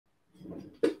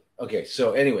Okay,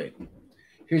 so anyway,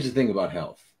 here's the thing about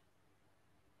health.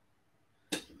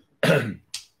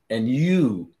 And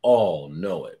you all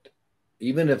know it.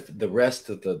 Even if the rest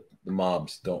of the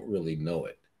mobs don't really know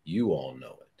it, you all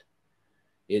know it.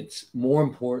 It's more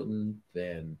important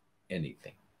than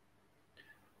anything.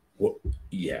 Well,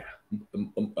 yeah,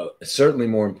 certainly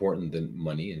more important than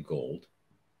money and gold.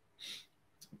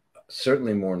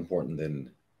 Certainly more important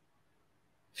than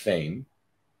fame.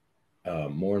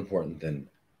 More important than,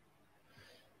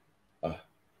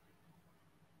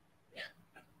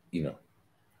 you know,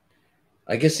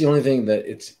 I guess the only thing that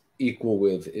it's equal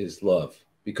with is love.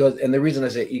 Because, and the reason I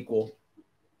say equal,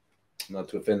 not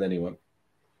to offend anyone,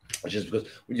 it's just because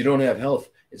when you don't have health,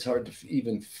 it's hard to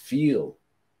even feel.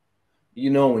 You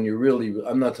know, when you're really,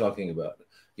 I'm not talking about,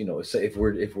 you know, say if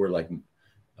we're like,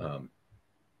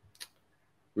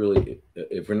 really,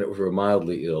 if we're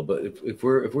mildly ill, but if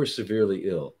we're severely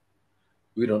ill,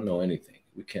 we don't know anything.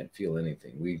 We can't feel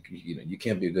anything. You know, you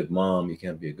can't be a good mom. You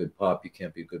can't be a good pop. You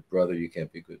can't be a good brother. You can't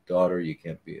be a good daughter. You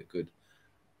can't be a good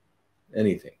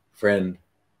anything. Friend,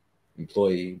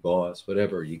 employee, boss,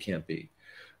 whatever. You can't be.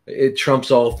 It trumps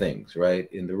all things,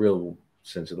 right? In the real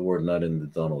sense of the word, not in the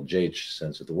Donald J.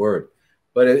 sense of the word.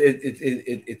 But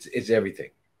it's everything.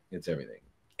 It's everything.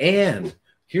 And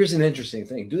here's an interesting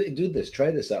thing. Do this.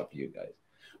 Try this out for you guys.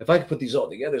 If I could put these all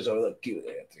together, so look cute.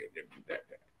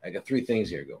 I got 3 things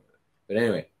here going. But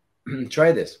anyway,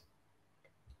 try this.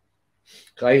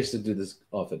 I used to do this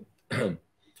often.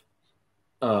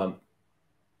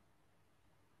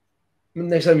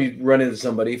 Next time you run into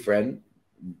somebody, friend,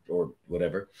 or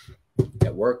whatever,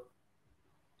 at work,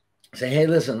 say, hey,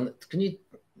 listen,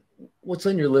 what's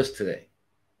on your list today?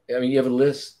 I mean, you have a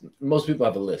list. Most people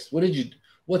have a list.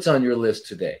 What's on your list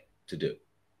today to do?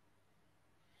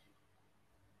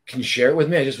 Can you share it with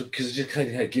me? Because it just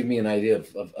kind of give me an idea of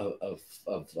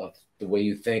the way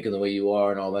you think and the way you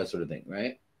are and all that sort of thing,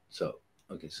 right? So,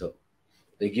 okay, so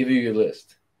they give you your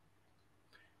list.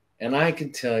 And I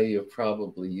can tell you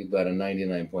probably you've got a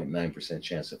 99.9%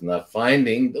 chance of not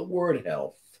finding the word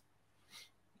health.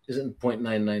 Isn't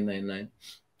 0.9999?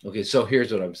 Okay, so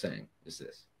here's what I'm saying is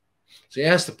this. So you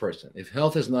ask the person, if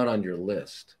health is not on your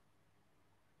list,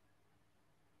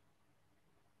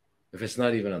 if it's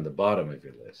not even on the bottom of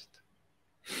your list,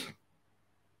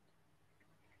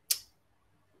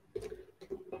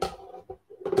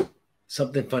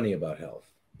 something funny about health.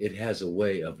 It has a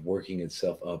way of working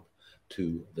itself up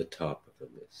to the top of the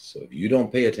list. So if you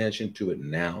don't pay attention to it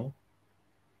now,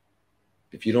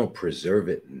 if you don't preserve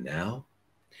it now,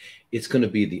 it's going to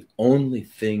be the only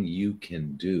thing you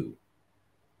can do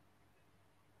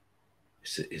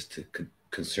is to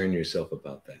concern yourself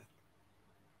about that.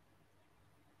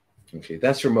 Okay,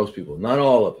 that's for most people. Not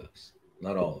all of us.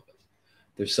 Not all of us.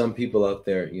 There's some people out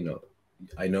there, you know,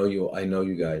 I know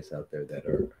you guys out there that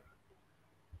are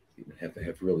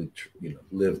have really, you know,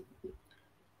 lived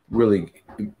really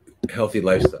healthy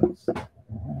lifestyles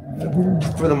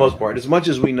for the most part, as much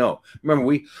as we know. Remember,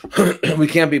 we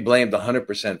can't be blamed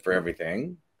 100% for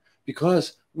everything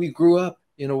because we grew up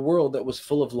in a world that was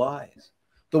full of lies.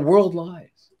 The world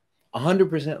lies,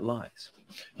 100% lies.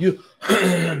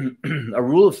 A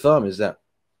rule of thumb is that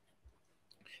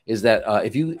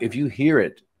if you hear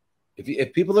it,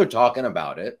 if people are talking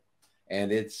about it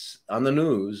and it's on the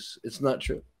news, it's not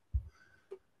true.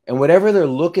 And whatever they're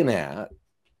looking at,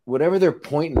 whatever they're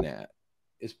pointing at,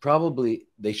 is probably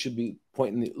they should be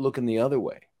looking the other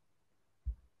way.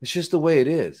 It's just the way it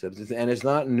is, and it's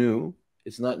not new.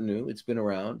 It's not new. It's been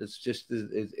around. It's just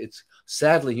it's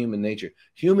sadly human nature.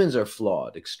 Humans are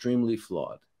flawed, extremely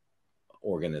flawed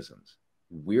organisms,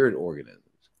 weird organisms.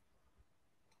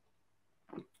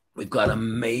 We've got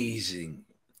amazing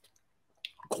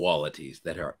qualities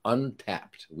that are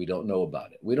untapped. We don't know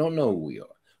about it. We don't know who we are.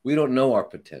 We don't know our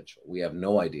potential. We have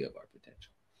no idea of our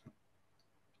potential.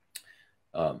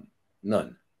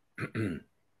 None.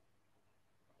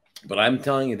 But I'm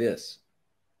telling you this,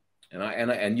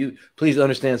 and you please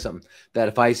understand something, that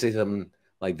if I say something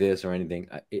like this or anything,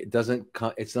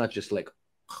 it's not just like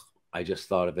I just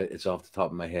thought of it. It's off the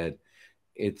top of my head.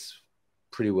 It's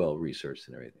pretty well researched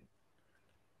and everything.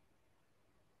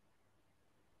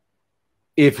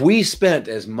 If we spent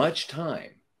as much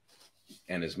time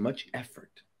and as much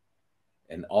effort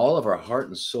and all of our heart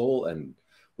and soul and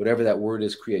whatever that word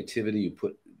is, creativity, you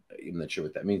put, I'm not sure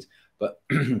what that means, but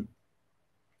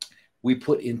we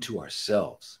put into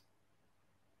ourselves,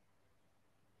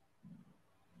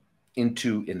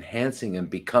 into enhancing and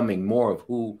becoming more of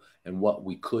who and what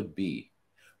we could be,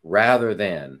 rather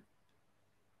than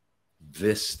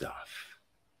this stuff,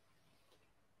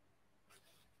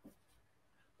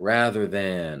 rather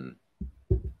than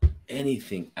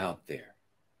anything out there.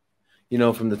 You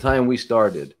know, from the time we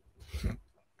started,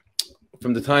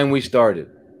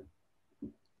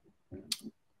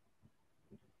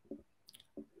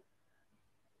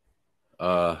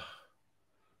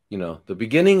 you know, the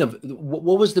beginning of,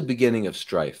 what was the beginning of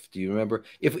strife? Do you remember?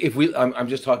 If we, I'm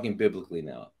just talking biblically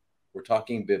now. We're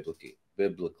talking biblically.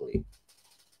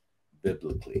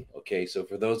 Okay, so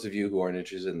for those of you who aren't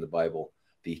interested in the Bible,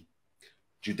 the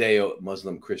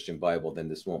Judeo-Muslim Christian Bible, then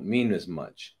this won't mean as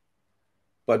much.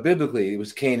 But biblically, it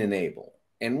was Cain and Abel.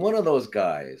 And one of those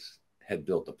guys had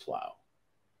built a plow.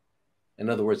 In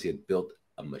other words, he had built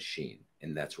a machine.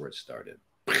 And that's where it started.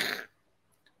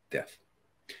 Death.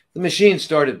 The machine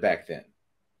started back then.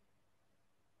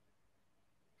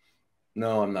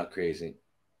 No, I'm not crazy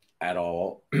at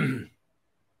all. Anyway,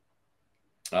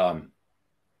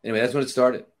 that's when it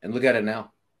started. And look at it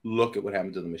now. Look at what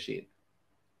happened to the machine.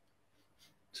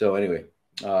 So anyway,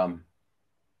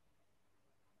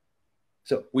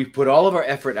 so we've put all of our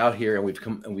effort out here, and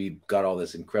we've got all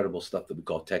this incredible stuff that we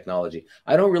call technology.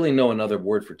 I don't really know another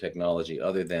word for technology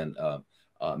other than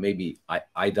maybe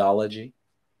idology.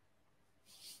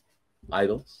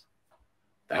 Idols.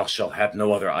 Thou shalt have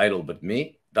no other idol but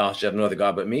me. Thou shalt have no other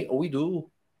God but me. Oh, we do.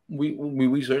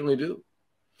 We certainly do.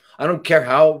 I don't care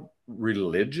how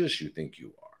religious you think you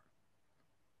are.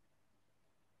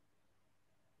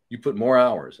 You put more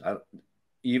hours.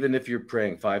 Even if you're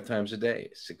praying 5 times a day,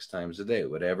 6 times a day,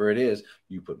 whatever it is,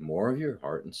 you put more of your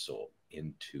heart and soul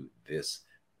into this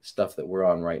stuff that we're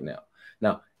on right now.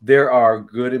 Now, there are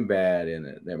good and bad in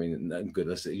it. I mean, good.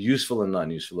 Let's say useful and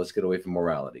non-useful. Let's get away from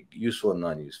morality. Useful and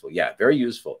non-useful. Yeah, very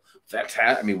useful.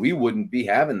 Fantastic. I mean, we wouldn't be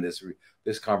having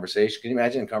this conversation. Can you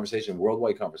imagine a conversation,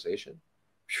 worldwide conversation?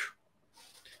 Whew.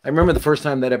 I remember the first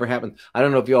time that ever happened. I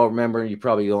don't know if you all remember. You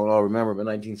probably don't all remember, but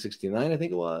 1969, I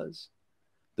think it was.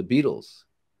 The Beatles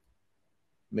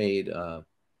made they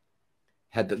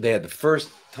had the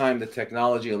first time the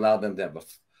technology allowed them to have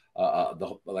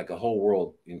like a whole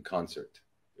world in concert,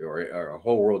 or a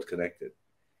whole world connected.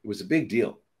 It was a big deal.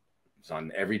 It was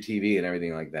on every TV and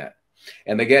everything like that.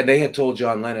 And they had told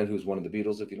John Lennon, who's one of the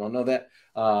Beatles, if you don't know that,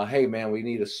 hey man, we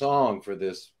need a song for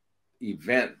this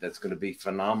event that's going to be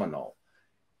phenomenal.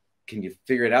 Can you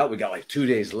figure it out? We got like 2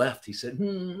 days left. He said,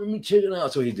 let me check it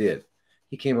out. So he did.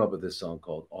 He came up with this song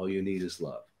called All You Need Is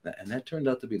Love. And that turned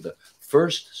out to be the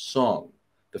first song,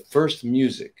 the first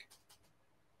music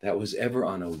that was ever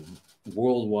on a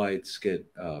worldwide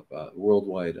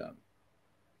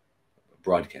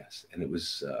broadcast. And it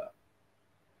was,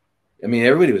 I mean,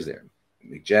 everybody was there.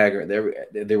 Mick Jagger,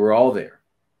 they were all there.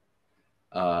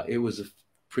 It was a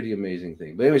pretty amazing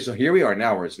thing. But anyway, so here we are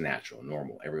now, where it's natural,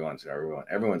 normal. Everyone's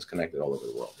connected all over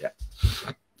the world. Yeah.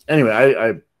 Anyway,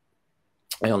 I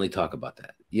only talk about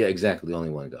that. Yeah, exactly.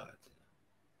 Only one God.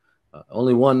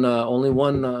 Only one.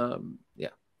 Yeah.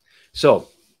 So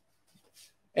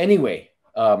anyway,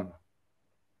 and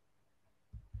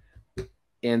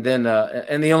then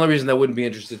and the only reason that wouldn't be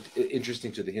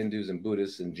interesting to the Hindus and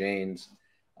Buddhists and Jains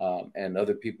and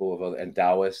other people and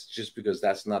Taoists, just because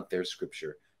that's not their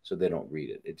scripture, so they don't read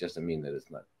it. It doesn't mean that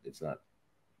it's not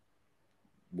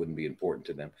wouldn't be important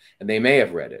to them, and they may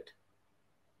have read it.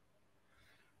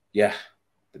 Yeah,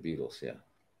 the Beatles. Yeah,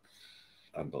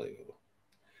 unbelievable.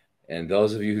 And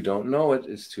those of you who don't know it,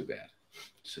 it's too bad.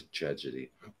 It's a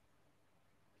tragedy.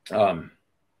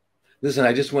 Listen,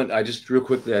 I just real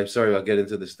quickly, I'm sorry, I'll get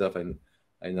into this stuff.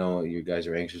 I know you guys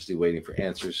are anxiously waiting for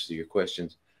answers to your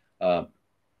questions. But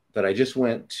I just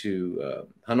went to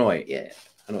Hanoi. Yeah,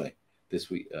 Hanoi this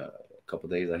week. A couple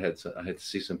of days. I had to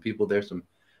see some people there, some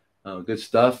good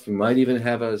stuff. We might even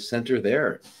have a center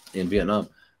there in Vietnam.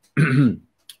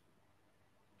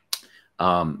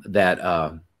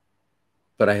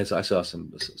 But I saw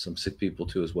some sick people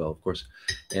too as well, of course.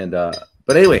 And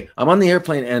but anyway, I'm on the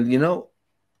airplane, and you know,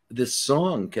 this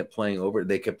song kept playing over.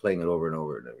 They kept playing it over and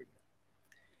over and over.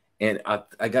 And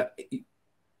I got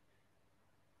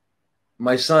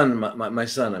my son. My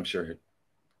son, I'm sure,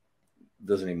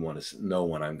 doesn't even want to know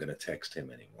when I'm going to text him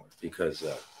anymore, because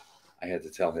I had to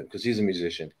tell him, because he's a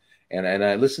musician, and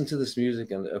I listen to this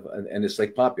music, and it's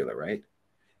like popular, right?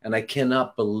 And I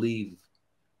cannot believe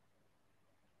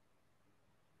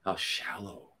how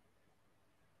shallow,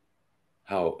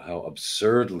 how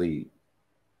absurdly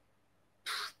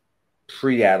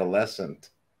pre-adolescent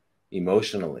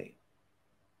emotionally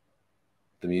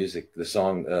the music, the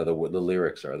song, the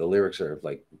lyrics are. The lyrics are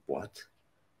like, what?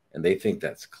 And they think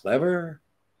that's clever,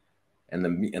 and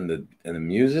the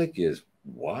music is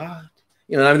what?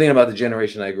 You know, I'm thinking about the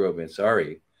generation I grew up in.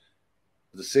 Sorry,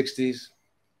 the '60s.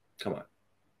 Come on,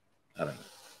 I don't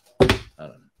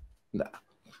know. Nah,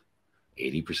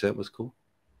 80% was cool.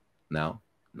 Now,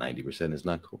 90% is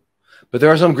not cool. But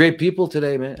there are some great people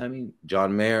today, man. I mean,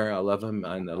 John Mayer, I love him.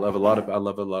 I love a lot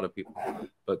of people.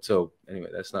 But so anyway,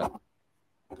 that's not,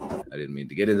 I didn't mean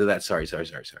to get into that. Sorry.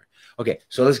 Okay,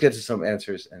 so let's get to some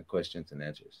answers and questions and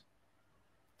answers.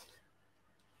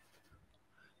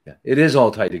 Yeah, it is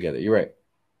all tied together. You're right.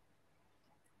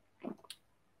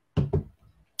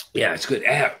 Yeah, it's good.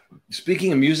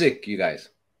 Speaking of music, you guys,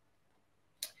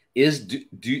 do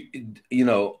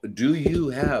you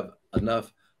have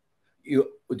enough?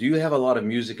 Do you have a lot of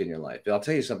music in your life? I'll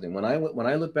tell you something. When I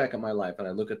look back at my life and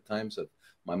I look at times of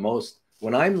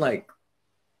when I'm like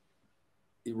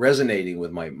resonating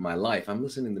with my life, I'm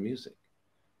listening to music.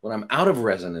 When I'm out of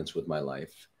resonance with my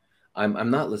life, I'm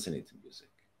not listening to music.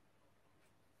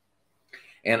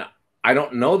 And I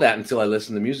don't know that until I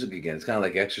listen to music again. It's kind of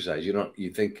like exercise.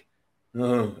 You think,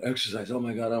 oh, exercise. Oh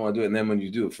my God, I want to do it. And then when you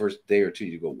do it, first day or two,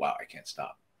 you go, wow, I can't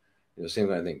stop. Same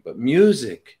kind of thing. But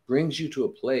music brings you to a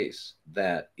place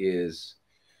that is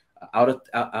out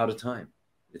of time.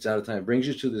 It's out of time. It brings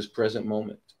you to this present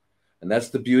moment. And that's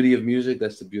the beauty of music.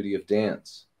 That's the beauty of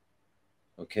dance.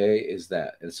 Okay, is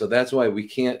that. And so that's why we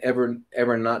can't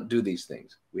ever not do these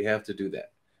things. We have to do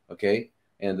that. Okay.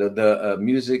 And the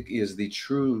music is the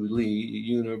truly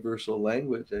universal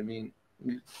language. I mean,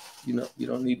 you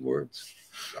don't need words.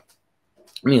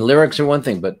 I mean, lyrics are one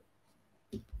thing, but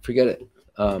forget it.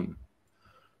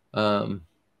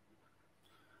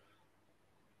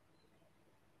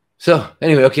 So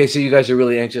anyway, okay. So you guys are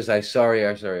really anxious. I'm sorry.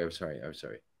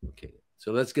 Okay.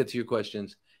 So let's get to your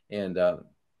questions. And,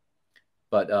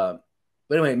 but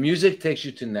anyway, music takes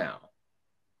you to now,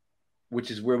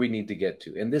 which is where we need to get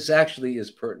to. And this actually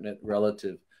is pertinent,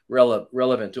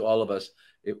 relevant to all of us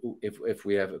if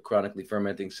we have chronically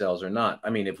fermenting cells or not. I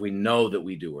mean, if we know that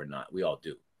we do or not, we all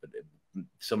do. But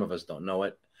some of us don't know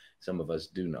it. Some of us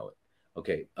do know it.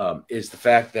 Okay, is the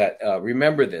fact that,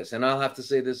 remember this, and I'll have to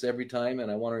say this every time, and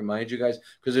I want to remind you guys,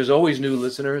 because there's always new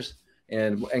listeners,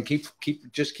 and keep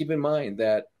in mind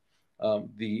that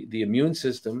the immune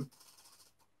system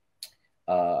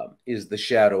is the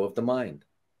shadow of the mind.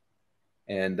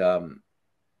 And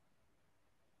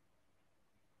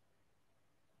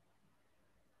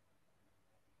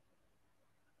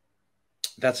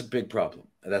that's a big problem.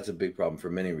 That's a big problem for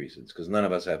many reasons, because none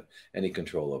of us have any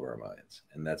control over our minds,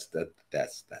 and that's the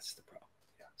problem.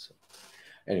 Yeah. So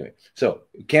anyway, so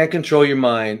you can't control your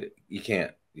mind. You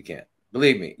can't.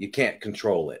 Believe me, you can't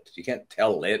control it. You can't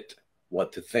tell it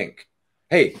what to think.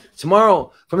 Hey,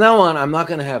 tomorrow, from now on, I'm not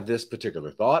going to have this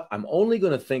particular thought. I'm only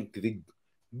going to think the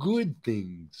good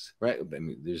things, right? I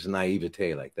mean, there's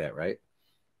naivete like that, right?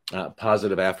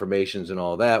 Positive affirmations and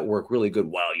all that work really good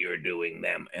while you're doing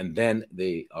them, and then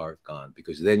they are gone,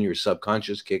 because then your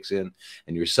subconscious kicks in,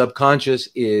 and your subconscious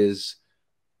is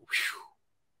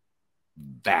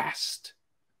vast.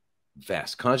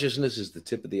 Consciousness is the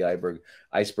tip of the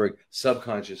iceberg.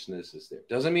 Subconsciousness is there.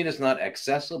 Doesn't mean it's not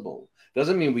accessible.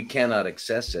 Doesn't mean we cannot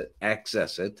access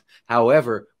it.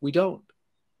 However, we don't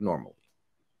normally.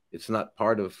 It's not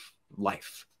part of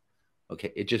life.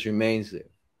 Okay, it just remains there.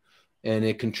 And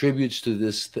it contributes to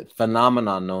this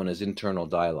phenomenon known as internal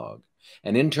dialogue.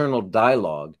 And internal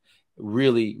dialogue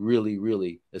really, really,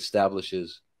 really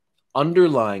establishes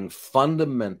underlying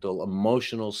fundamental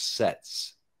emotional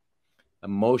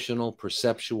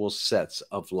perceptual sets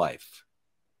of life.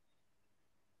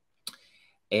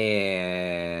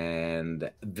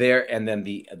 And then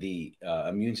the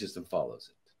immune system follows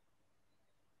it.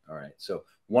 All right, so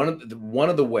one of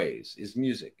the ways is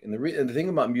music, and the thing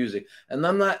about music, and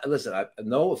I'm not, listen,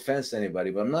 no offense to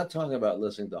anybody, but I'm not talking about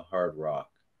listening to hard rock,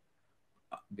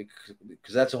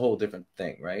 because that's a whole different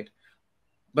thing, right?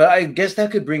 But I guess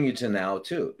that could bring you to now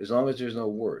too, as long as there's no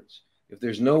words. If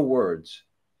there's no words,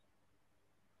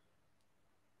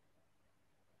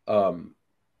 then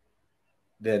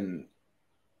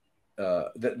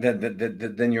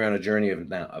you're on a journey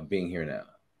of being here now.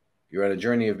 You're on a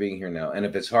journey of being here now. And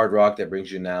if it's hard rock that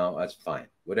brings you now, that's fine.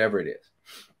 Whatever it is.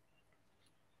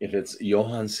 If it's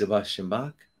Johann Sebastian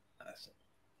Bach,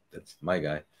 that's my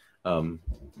guy.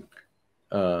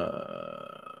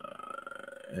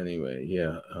 Anyway,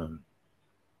 yeah.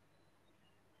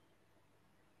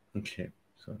 Okay.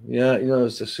 So yeah,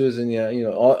 so Susan, yeah,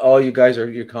 all you guys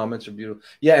your comments are beautiful.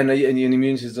 Yeah, and the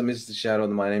immune system is the shadow of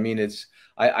the mind. I mean,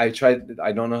 I tried,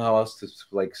 I don't know how else to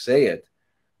like say it,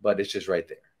 but it's just right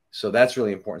there. So that's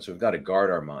really important. So we've got to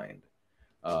guard our mind.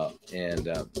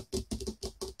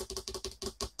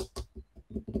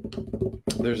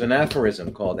 There's an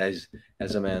aphorism called as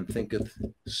a man thinketh,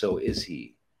 so is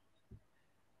he.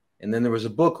 And then there was a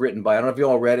book written by, I don't know if you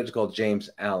all read it, it's called James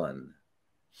Allen.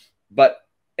 But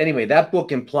anyway, that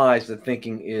book implies that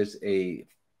thinking is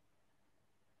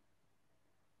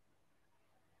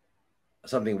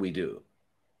something we do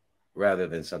rather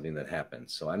than something that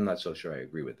happens. So I'm not so sure I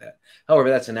agree with that. However,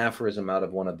 that's an aphorism out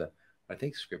of one of the, I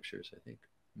think, scriptures. I think.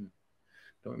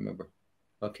 Don't remember.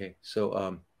 Okay,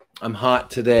 so I'm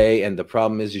hot today, and the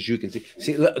problem is you can see.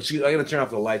 See, I'm going to turn off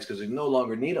the lights because we no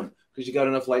longer need them because you got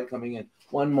enough light coming in.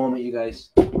 One moment, you guys.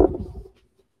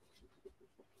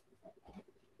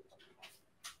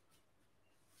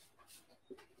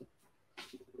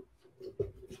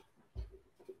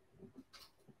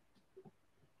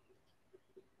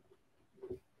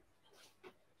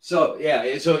 So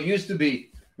yeah, so it used to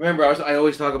be. Remember, I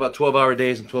always talk about 12-hour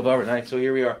days and 12-hour nights. So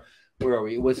here we are. Where are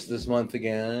we? What's this month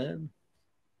again?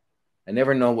 I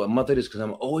never know what month it is because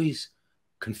I'm always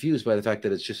confused by the fact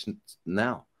that it's just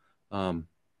now.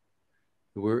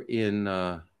 We're in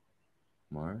March.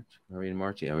 Are we in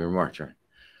March? Yeah, we're in March, right?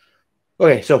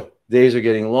 Okay, so days are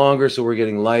getting longer, so we're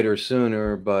getting lighter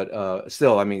sooner. But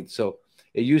still, I mean, so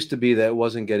it used to be that it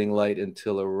wasn't getting light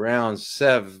until around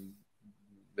 7,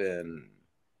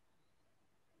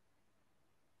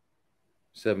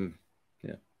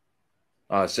 yeah,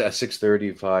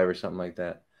 6:35 or something like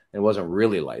that. It wasn't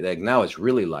really light. Like now, it's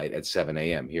really light at 7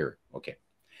 a.m. here. Okay.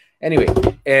 Anyway,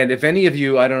 and if any of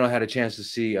you, I don't know, had a chance to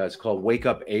see, it's called Wake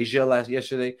Up Asia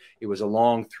yesterday. It was a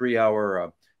long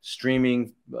 3-hour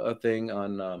streaming thing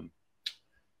on.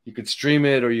 You could stream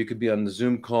it, or you could be on the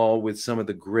Zoom call with some of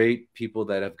the great people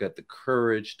that have got the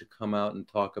courage to come out and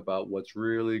talk about what's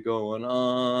really going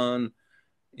on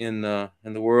in the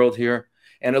world here.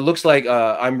 And it looks like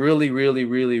I'm really,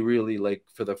 like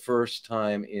for the first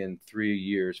time in 3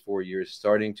 years, 4 years,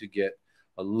 starting to get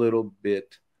a little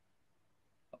bit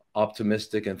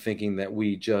optimistic and thinking that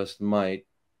we just might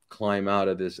climb out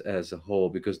of this as a whole,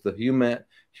 because the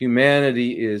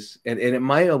humanity is, and it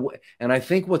might, and I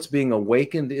think what's being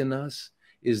awakened in us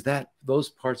is that those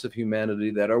parts of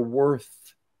humanity that are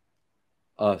worth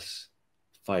us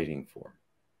fighting for.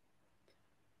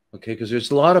 Okay, because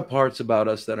there's a lot of parts about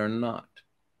us that are not.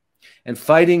 And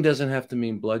fighting doesn't have to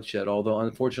mean bloodshed, although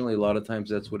unfortunately a lot of times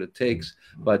that's what it takes.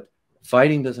 But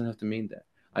fighting doesn't have to mean that.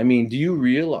 I mean, do you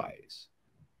realize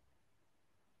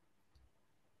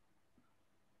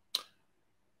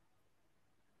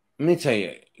let me tell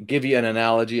you, give you an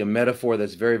analogy, a metaphor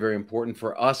that's very, very important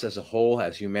for us as a whole,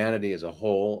 as humanity as a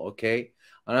whole, okay?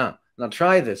 Now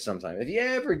try this sometime. If you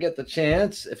ever get the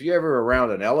chance, if you're ever around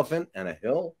an elephant and a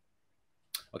hill,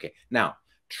 okay, now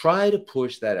try to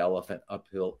push that elephant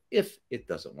uphill if it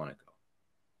doesn't want to go.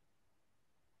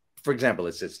 For example,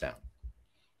 it sits down.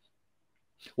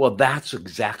 Well, that's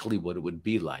exactly what it would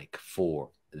be like for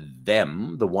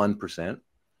them, the 1%,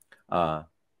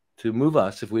 to move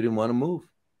us if we didn't want to move,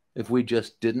 if we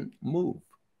just didn't move.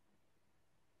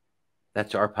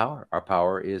 That's our power. Our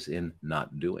power is in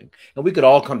not doing. And we could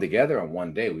all come together on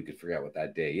one day. We could figure out what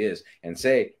that day is and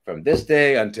say, from this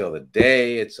day until the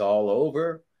day it's all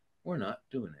over, we're not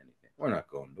doing anything. We're not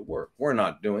going to work. We're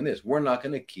not doing this. We're not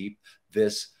going to keep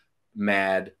this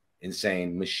mad,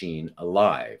 insane machine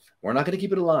alive. We're not going to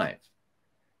keep it alive.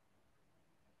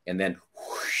 And then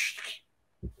whoosh.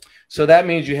 So that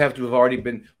means you have to have already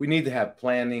been, we need to have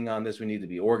planning on this. We need to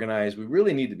be organized. We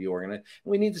really need to be organized.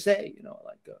 And we need to say,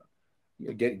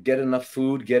 get enough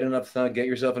food, get enough sun, get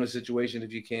yourself in a situation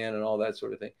if you can, and all that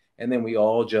sort of thing. And then we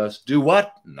all just do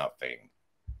what? Nothing.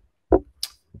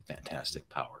 Fantastic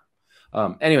power.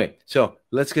 Anyway, so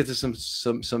let's get to some.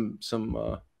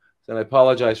 And I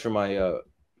apologize for my.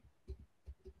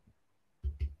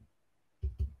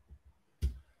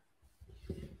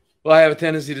 Well, I have a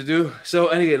tendency to do so.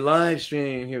 Anyway, live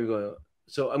stream. Here we go.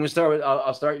 So I'm going to start with.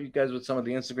 I'll start you guys with some of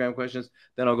the Instagram questions.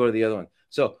 Then I'll go to the other one.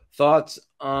 So thoughts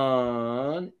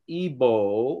on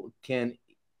EBOO? Can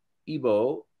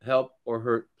EBOO help or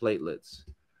hurt platelets?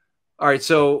 All right.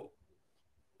 So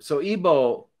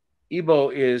EBOO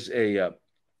is a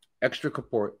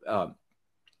extracorporeal.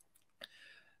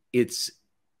 It's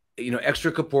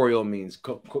extracorporeal means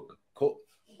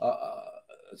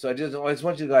so I just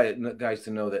want you guys to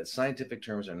know that scientific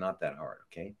terms are not that hard.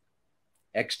 Okay,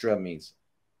 extra means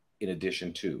in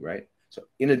addition to, right? So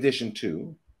in addition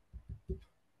to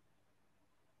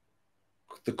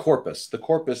the corpus. The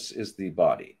corpus is the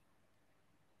body.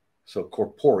 So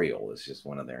corporeal is just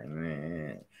one of their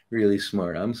really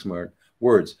smart. I'm smart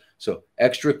words. So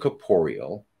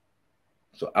extracorporeal.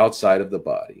 So outside of the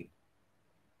body.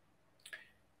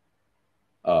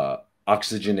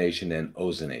 Oxygenation and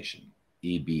ozonation.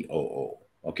 EBOO.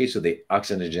 Okay, so they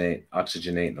oxygenate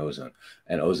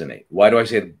and ozonate. Why do I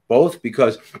say both?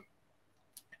 Because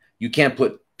you can't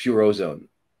put pure ozone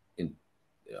in.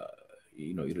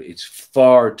 it's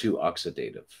far too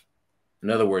oxidative. In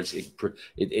other words,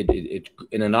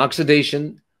 in an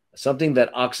oxidation, something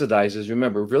that oxidizes,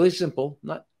 remember, really simple,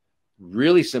 not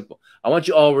really simple. I want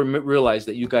you all realize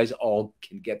that you guys all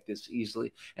can get this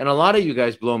easily. And a lot of you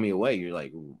guys blow me away. You're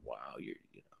like, wow,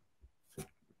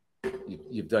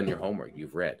 you've done your homework,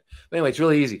 you've read. But anyway, it's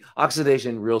really easy.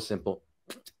 Oxidation, real simple,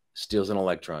 steals an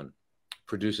electron,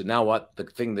 produces. Now what? The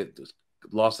thing that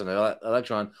lost an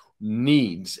electron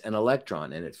needs an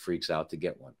electron, and it freaks out to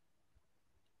get one.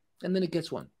 And then it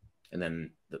gets one. And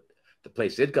then the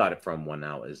place it got it from one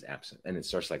now is absent. And it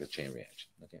starts like a chain reaction.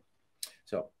 Okay.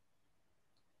 So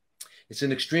it's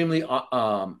an extremely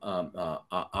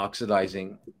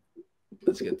oxidizing.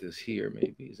 Let's get this here,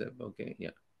 maybe. Is that okay? Yeah.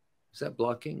 Is that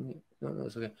blocking? No,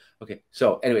 it's okay. Okay.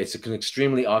 So anyway, it's an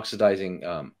extremely oxidizing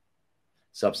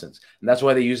substance. And that's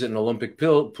why they use it in Olympic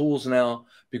pools now,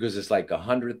 because it's like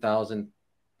 100,000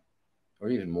 or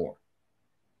even more.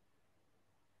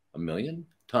 1 million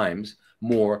times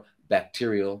more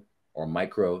bacterial or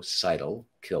microcidal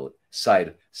kill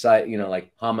side,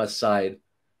 like homicide,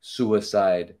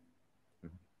 suicide,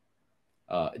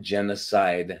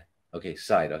 genocide. Okay,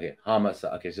 side. Okay,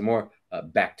 homicide. Okay, so more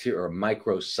bacteria or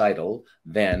microcidal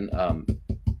than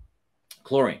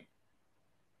chlorine,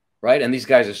 right? And these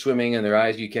guys are swimming in their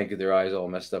eyes. You can't get their eyes all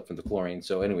messed up from the chlorine.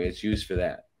 So anyway, it's used for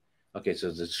that. Okay, so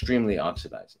it's extremely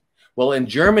oxidizing. Well, in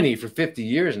Germany for 50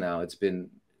 years now, it's been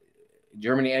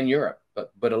Germany and Europe,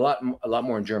 but a lot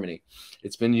more in Germany.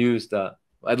 It's been used at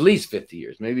least 50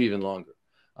 years, maybe even longer,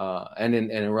 and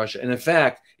in Russia. And in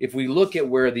fact, if we look at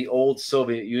where the old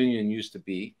Soviet Union used to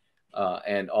be,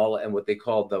 and what they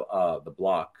called the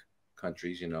bloc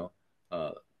countries,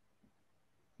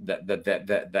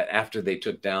 that after they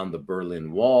took down the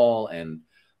Berlin Wall and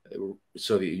the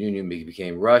Soviet Union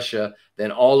became Russia,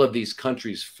 then all of these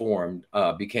countries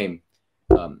became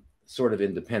sort of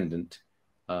independent.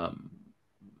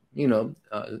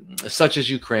 Such as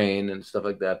Ukraine and stuff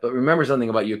like that. But remember something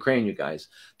about Ukraine, you guys.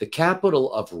 The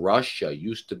capital of Russia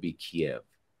used to be Kiev,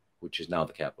 which is now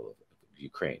the capital of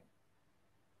Ukraine.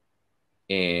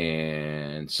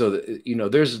 And so,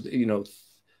 there's, the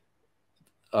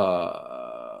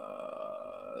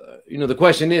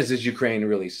question is Ukraine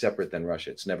really separate than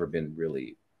Russia? It's never been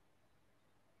really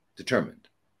determined.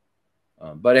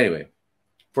 But anyway,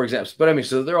 for example,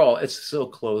 so it's so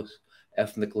close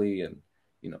ethnically and,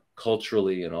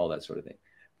 culturally and all that sort of thing.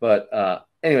 But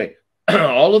anyway,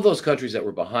 all of those countries that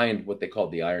were behind what they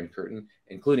called the Iron Curtain,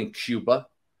 including Cuba,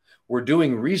 were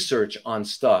doing research on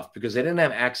stuff because they didn't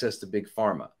have access to big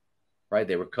pharma, right?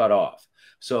 They were cut off.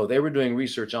 So they were doing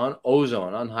research on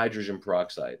ozone, on hydrogen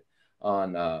peroxide,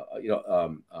 on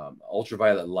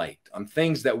ultraviolet light, on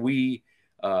things that we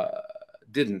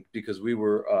didn't, because we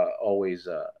were always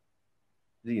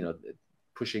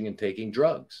pushing and taking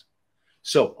drugs.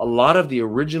 So a lot of the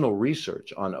original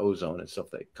research on ozone and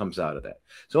stuff that comes out of that.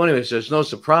 So anyways, there's no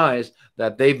surprise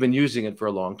that they've been using it for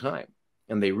a long time,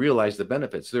 and they realize the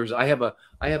benefits. I have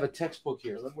a textbook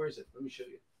here. Where is it? Let me show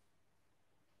you.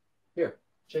 Here,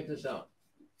 check this out.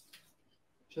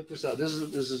 Check this out. This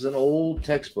is an old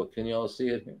textbook. Can you all see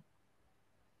it here?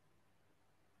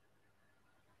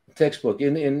 Textbook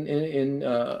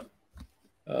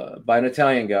by an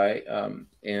Italian guy,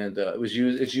 and it's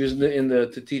used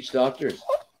to teach doctors,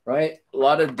 right? A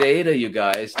lot of data, you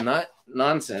guys, not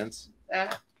nonsense.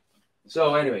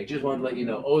 So anyway, just wanted to let you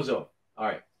know, ozone. All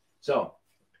right, so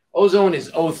ozone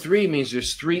is O3, means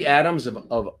there's 3 atoms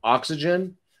of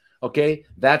oxygen. Okay,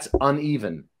 that's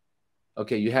uneven.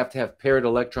 Okay, you have to have paired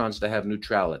electrons to have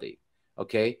neutrality.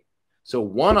 Okay, so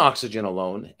one oxygen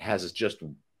alone has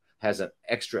an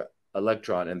extra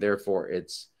electron, and therefore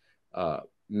it's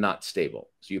not stable.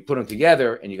 So you put them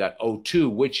together and you got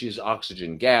O2, which is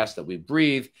oxygen gas that we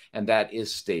breathe, and that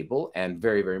is stable and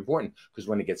very, very important, because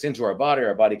when it gets into our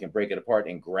body can break it apart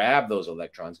and grab those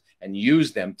electrons and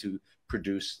use them to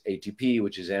produce ATP,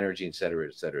 which is energy, et cetera,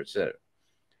 et cetera, et cetera.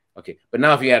 Okay, but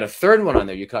now if you add a third one on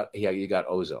there, you got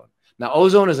ozone. Now,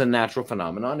 ozone is a natural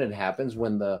phenomenon. It happens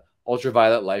when the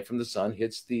ultraviolet light from the sun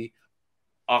hits the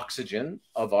oxygen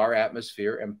of our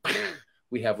atmosphere, and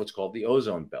we have what's called the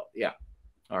ozone belt. Yeah.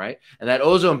 All right. And that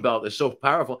ozone belt is so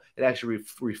powerful, it actually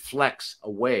reflects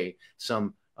away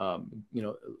some,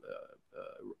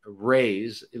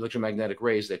 rays, electromagnetic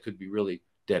rays that could be really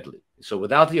deadly. So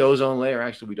without the ozone layer,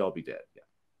 actually, we'd all be dead. Yeah.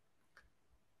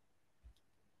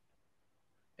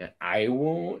 And I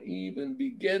won't even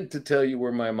begin to tell you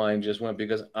where my mind just went,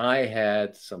 because I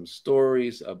had some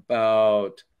stories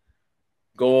about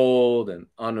gold and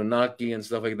Anunnaki and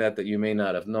stuff like that you may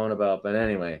not have known about. But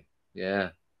anyway, yeah.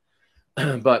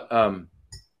 But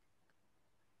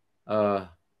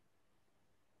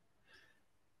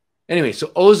Anyway,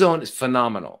 so ozone is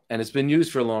phenomenal, and it's been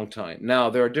used for a long time. Now,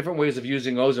 there are different ways of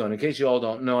using ozone, in case you all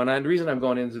don't know. And the reason I'm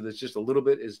going into this just a little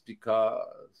bit is because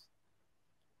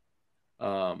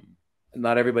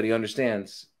not everybody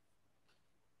understands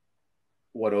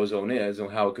what ozone is and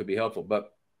how it could be helpful.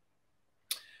 But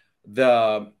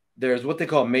there's what they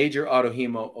call major Auto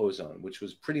Emo ozone, which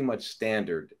was pretty much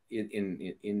standard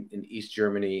in East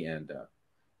Germany and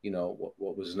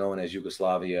what was known as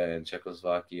Yugoslavia and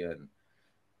Czechoslovakia and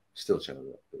still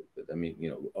Czechoslovakia. I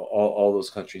mean, all those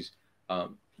countries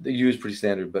they use pretty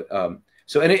standard. But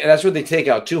that's where they take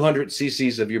out 200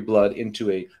 cc's of your blood into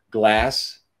a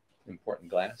glass, important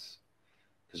glass,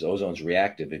 because ozone's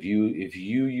reactive. If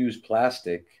you use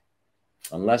plastic,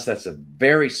 unless that's a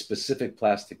very specific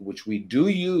plastic, which we do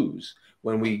use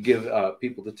when we give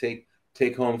people to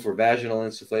take home for vaginal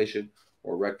insufflation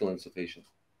or rectal insufflation,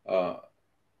 but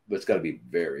it's got to be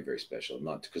very, very special,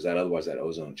 not because otherwise that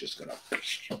ozone is just going to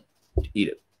eat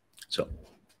it. So,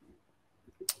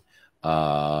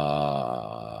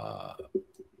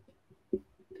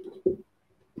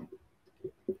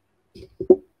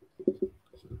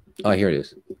 here it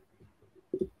is.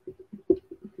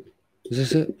 Is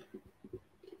this it?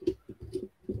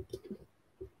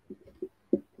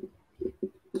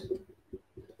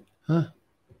 Huh?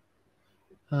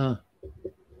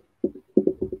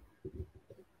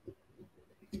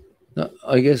 No,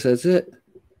 I guess that's it.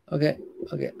 Okay.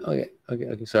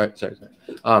 Sorry.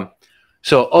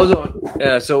 So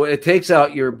ozone. So it takes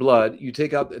out your blood. It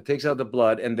takes out the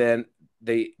blood, and then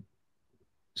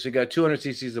so you got 200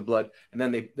 cc's of blood, and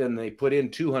then they put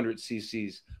in 200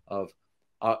 cc's of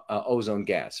ozone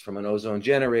gas from an ozone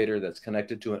generator that's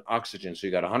connected to an oxygen. So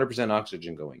you got 100%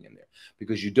 oxygen going in there,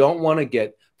 because you don't want to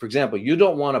get, for example, you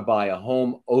don't want to buy a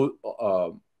home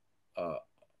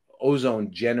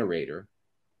ozone generator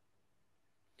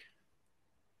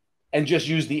and just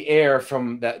use the air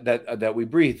from that we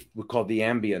breathe, we call the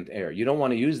ambient air. You don't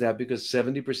want to use that because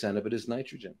 70% of it is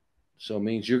nitrogen. So it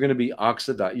means you're going to be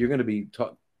oxidized. You're going to be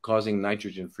causing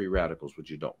nitrogen-free radicals, which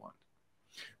you don't want.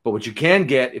 But what you can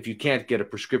get, if you can't get a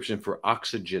prescription for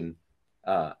oxygen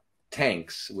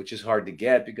tanks, which is hard to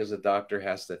get because the doctor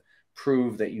has to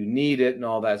prove that you need it and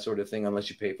all that sort of thing, unless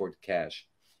you pay for it cash.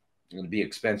 It'll be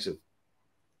expensive.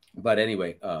 But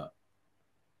anyway,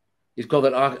 it's called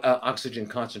an oxygen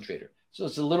concentrator. So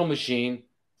it's a little machine,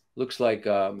 looks like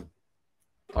R2DT,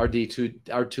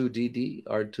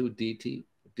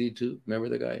 D2. Remember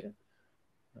the guy?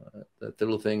 That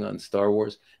little thing on Star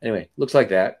Wars. Anyway, looks like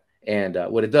that. And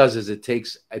what it does is it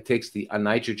takes the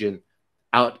nitrogen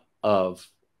out of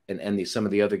and some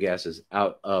of the other gases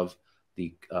out of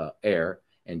the air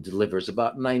and delivers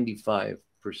about 95%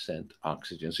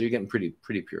 oxygen. So you're getting pretty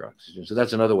pure oxygen. So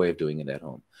that's another way of doing it at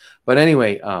home. But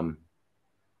anyway,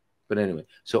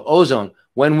 so ozone,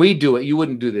 when we do it, you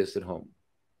wouldn't do this at home.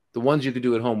 The ones you could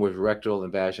do at home were rectal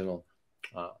and vaginal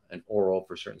and oral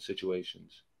for certain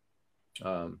situations.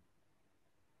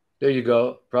 There you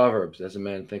go. Proverbs, as a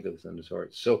man thinketh in his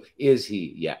heart, so is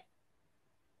he. Yeah.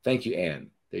 Thank you,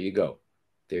 Anne. There you go.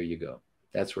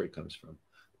 That's where it comes from.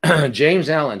 James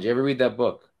Allen, did you ever read that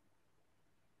book?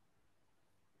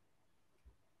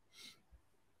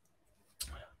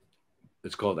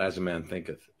 It's called As a Man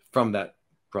Thinketh, from that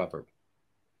proverb.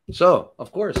 So,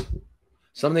 of course,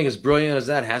 something as brilliant as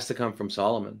that has to come from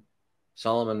Solomon.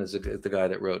 Solomon is the guy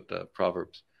that wrote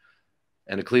Proverbs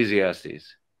and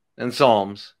Ecclesiastes and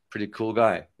Psalms. Pretty cool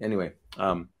guy. Anyway,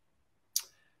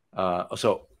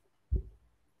 so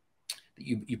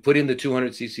you put in the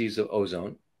 200 cc's of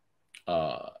ozone,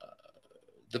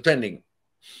 depending,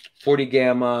 40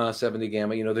 gamma, 70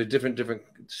 gamma. There's different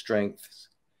strengths,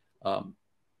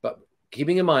 but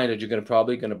keeping in mind that you're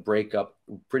probably going to break up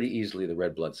pretty easily the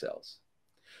red blood cells.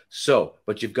 So,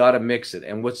 but you've got to mix it.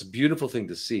 And what's a beautiful thing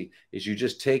to see is you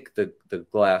just take the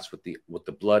glass with the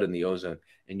blood and the ozone,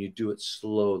 and you do it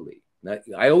slowly. Now,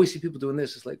 I always see people doing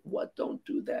this. It's like, what? Don't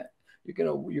do that.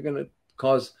 You're gonna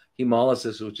cause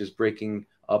hemolysis, which is breaking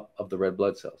up of the red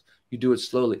blood cells. You do it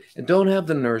slowly, and don't have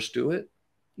the nurse do it.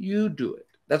 You do it.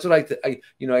 That's what I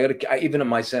even at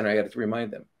my center, I got to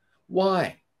remind them.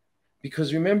 Why?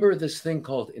 Because remember this thing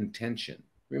called intention.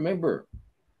 Remember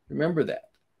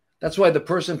that. That's why the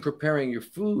person preparing your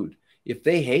food, if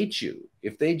they hate you,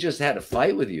 if they just had a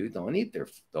fight with you, don't eat the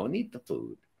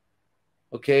food.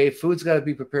 Okay, food's got to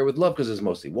be prepared with love because it's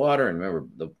mostly water. And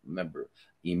remember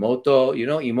Emoto,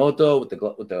 Emoto with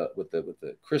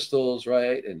the crystals,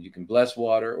 right? And you can bless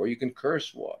water or you can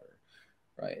curse water,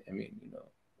 right? I mean,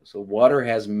 so water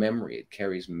has memory. It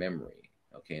carries memory,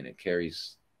 okay, and it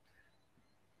carries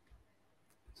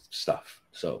stuff.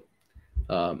 So,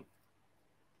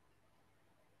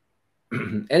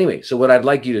 Anyway, so what I'd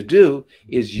like you to do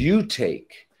is you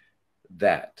take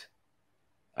that.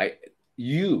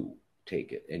 You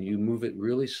take it and you move it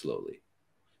really slowly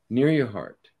near your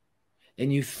heart,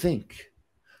 and you think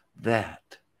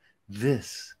that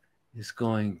this is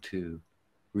going to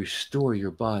restore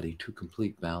your body to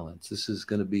complete balance. This is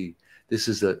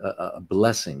a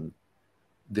blessing.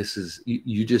 This is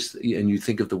you just, and you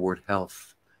think of the word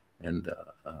health and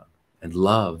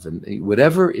love and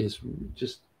whatever is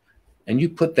just, and you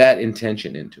put that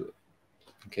intention into it.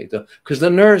 Okay, because the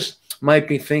nurse might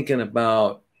be thinking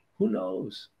about, who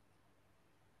knows,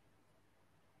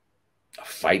 a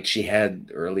fight she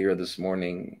had earlier this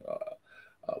morning,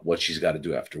 what she's got to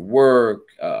do after work,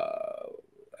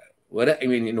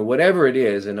 whatever it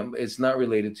is, and it's not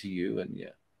related to you. And yeah,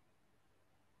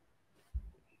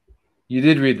 you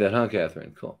did read that, huh,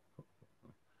 Catherine? Cool.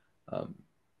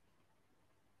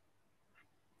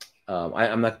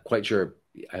 I'm not quite sure.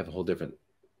 I have a whole different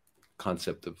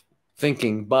concept of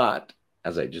thinking, but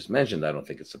as I just mentioned, I don't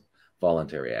think it's a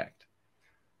voluntary act.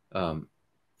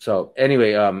 So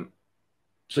anyway,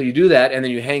 so you do that, and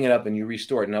then you hang it up and you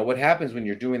restore it. Now, what happens when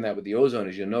you're doing that with the ozone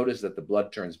is you'll notice that the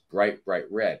blood turns bright, bright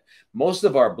red. Most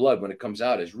of our blood, when it comes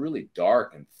out, is really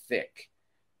dark and thick.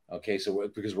 Okay, so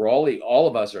because all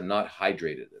of us are not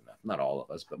hydrated enough. Not all of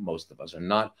us, but most of us are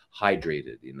not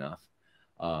hydrated enough.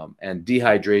 And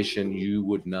dehydration, you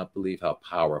would not believe how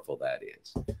powerful that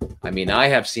is. I mean, I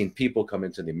have seen people come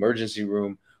into the emergency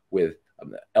room with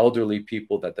elderly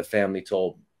people that the family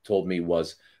told me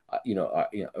was,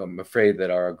 I'm afraid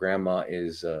that our grandma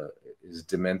is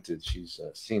demented. She's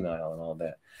senile and all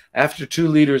that. After 2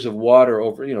 liters of water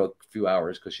over, a few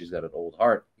hours, because she's got an old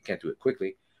heart, you can't do it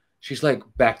quickly. She's like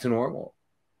back to normal.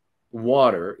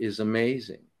 Water is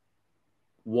amazing.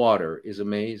 Water is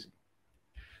amazing.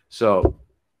 So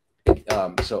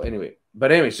anyway,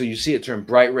 so you see it turn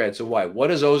bright red. So why? What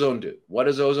does ozone do? What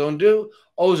does ozone do?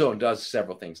 Ozone does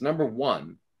several things. Number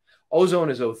one, ozone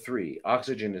is O3,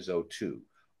 oxygen is O2.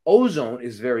 Ozone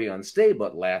is very unstable.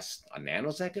 It lasts a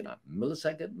nanosecond, a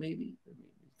millisecond, maybe. It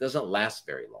doesn't last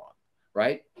very long,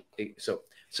 right? So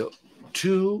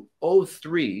 2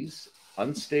 O3s,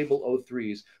 unstable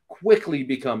O3s, quickly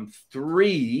become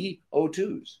 3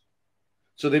 O2s.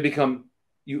 So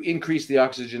you increase the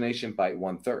oxygenation by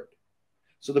 1/3.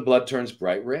 So the blood turns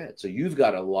bright red. So you've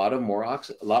got a lot more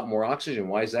oxygen.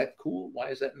 Why is that cool? Why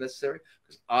is that necessary?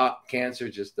 Because cancer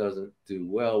just doesn't do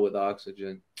well with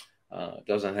oxygen.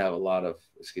 Doesn't have a lot of,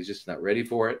 it's just not ready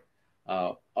for it.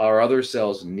 Our other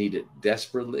cells need it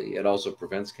desperately. It also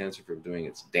prevents cancer from doing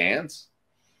its dance.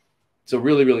 So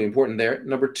really, really important there.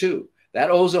 Number two, that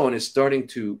ozone is starting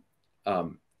to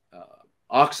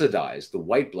oxidize the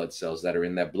white blood cells that are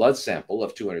in that blood sample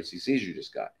of 200 cc's you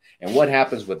just got. And what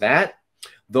happens with that?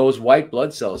 Those white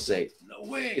blood cells say, no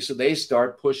way. So they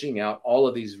start pushing out all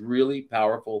of these really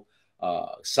powerful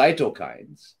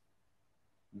cytokines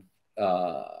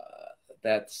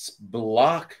that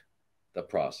block the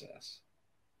process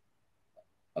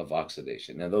of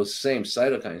oxidation. Now, those same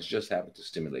cytokines just happen to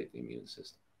stimulate the immune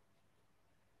system.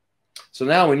 So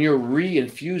now when you're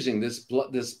reinfusing this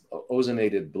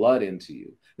ozonated blood into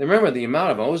you, now remember, the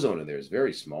amount of ozone in there is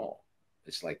very small.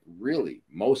 It's like really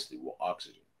mostly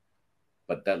oxygen.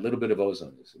 But that little bit of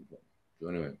ozone is important. So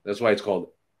anyway, that's why it's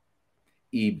called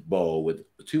EBOO with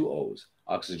 2 O's,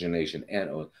 oxygenation and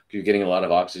ozone. You're getting a lot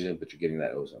of oxygen, but you're getting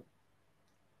that ozone.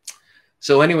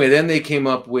 So anyway, then they came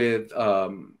up with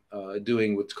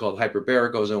doing what's called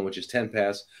hyperbaric ozone, which is 10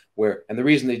 pass. And the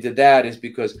reason they did that is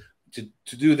because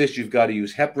to do this, you've got to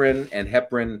use heparin,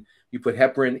 and you put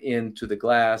heparin into the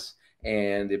glass,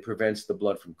 and it prevents the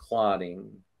blood from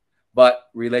clotting. But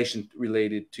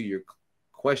related to your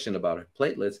question about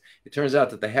platelets, it turns out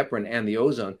that the heparin and the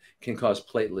ozone can cause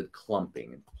platelet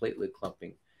clumping, and platelet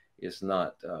clumping is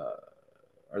not,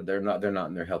 or they're not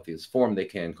in their healthiest form. They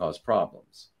can cause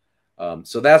problems.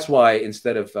 So that's why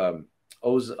instead of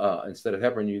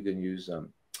heparin, you can use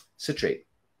citrate,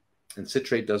 and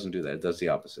citrate doesn't do that. It does the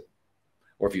opposite.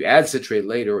 Or if you add citrate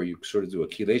later, or you sort of do a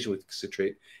chelation with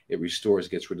citrate, it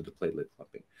gets rid of the platelet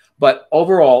clumping. But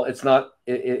overall, it's not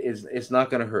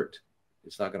going to hurt.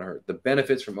 It's not going to hurt. The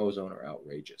benefits from ozone are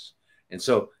outrageous. And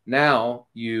so now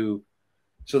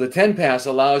so the 10 pass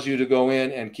allows you to go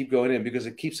in and keep going in, because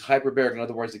it keeps hyperbaric. In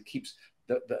other words, it keeps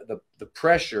the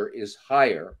pressure is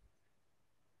higher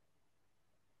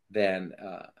than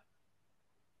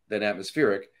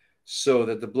atmospheric, so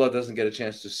that the blood doesn't get a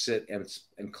chance to sit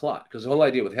and clot. Because the whole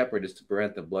idea with heparin is to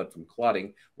prevent the blood from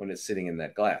clotting when it's sitting in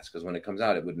that glass. Because when it comes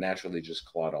out, it would naturally just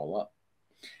clot all up.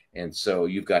 And so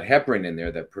you've got heparin in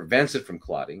there that prevents it from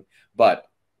clotting. But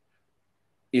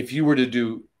if you were to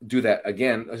do that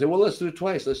again, I said, well, let's do it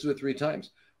twice. Let's do it 3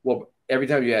 times. Well, every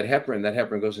time you add heparin, that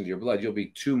heparin goes into your blood. You'll be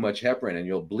too much heparin and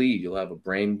you'll bleed. You'll have a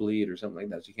brain bleed or something like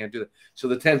that. So you can't do that. So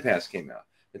the 10 pass came out.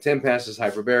 The 10 pass is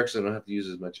hyperbaric, so they don't have to use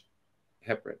as much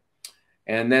heparin.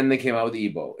 And then they came out with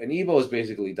EBOO. And EBOO is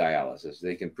basically dialysis.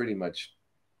 They can pretty much,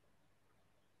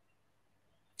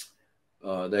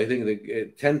 I think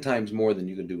they 10 times more than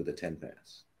you can do with a 10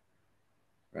 pass.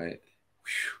 Right?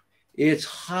 Whew. It's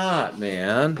hot,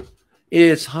 man.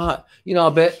 It's hot. You know,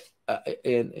 I'll bet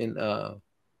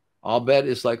I'll bet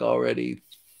it's like already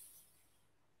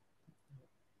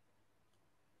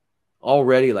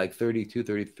like 32,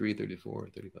 33, 34,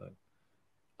 35.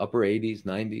 Upper 80s,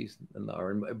 90s,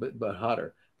 but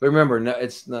hotter. But remember, no,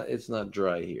 it's not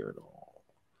dry here at all.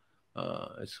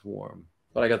 It's warm.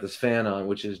 But I got this fan on,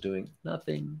 which is doing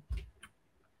nothing.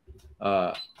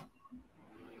 But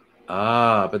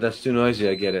that's too noisy.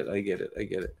 I get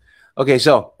it. Okay,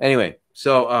 so anyway,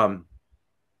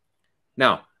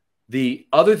 now the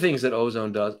other things that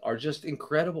ozone does are just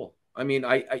incredible. I mean,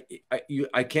 I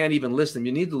can't even list them.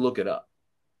 You need to look it up.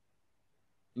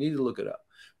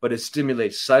 But it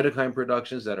stimulates cytokine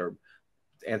productions that are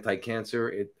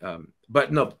anti-cancer.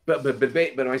 But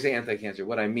when I say anti-cancer,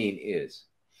 what I mean is,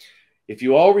 if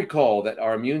you all recall that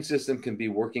our immune system can be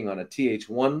working on a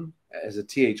Th1 as a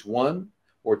Th1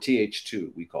 or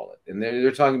Th2, we call it. And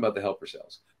they're talking about the helper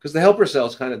cells, because the helper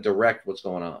cells kind of direct what's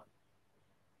going on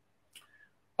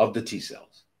of the T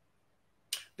cells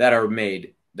that are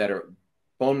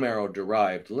bone marrow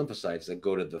derived lymphocytes that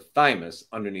go to the thymus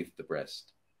underneath the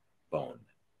breast bone.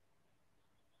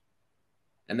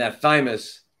 And that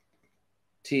thymus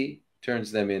T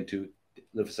turns them into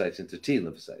lymphocytes, into T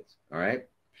lymphocytes. All right.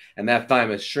 And that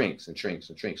thymus shrinks and shrinks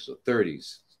and shrinks. So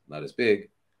 30s, not as big.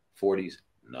 40s,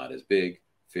 not as big.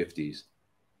 50s,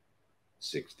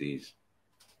 60s,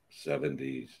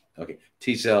 70s. Okay.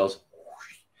 T cells,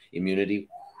 immunity.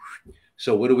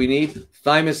 So what do we need?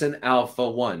 Thymosin alpha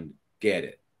 1. Get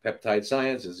it. Peptide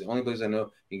science is the only place I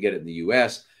know you can get it in the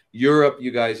US. Europe,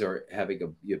 you guys are having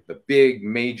a big,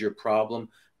 major problem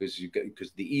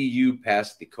because the EU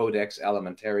passed the Codex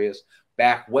Alimentarius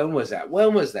back. When was that?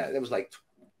 It was like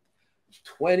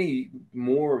 20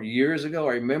 more years ago.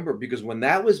 I remember, because when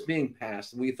that was being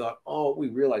passed, we thought, we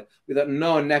thought,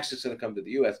 no, next it's going to come to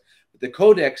the US. But the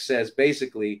Codex says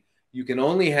basically you can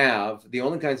only have, the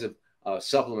only kinds of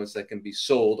supplements that can be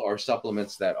sold are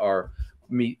supplements that are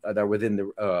within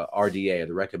the RDA, or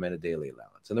the recommended daily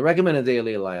allowance. And the recommended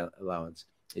daily allowance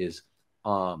is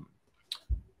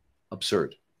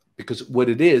absurd, because what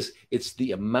it is, it's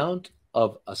the amount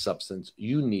of a substance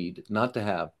you need not to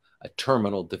have a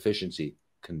terminal deficiency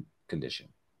condition.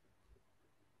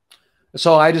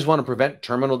 So I just want to prevent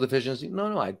terminal deficiency.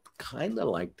 No, I kind of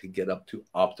like to get up to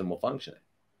optimal functioning.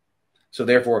 So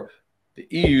therefore, the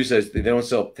EU says they don't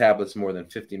sell tablets more than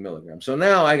 50 milligrams. So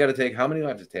now I got to take, how many do I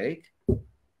have to take?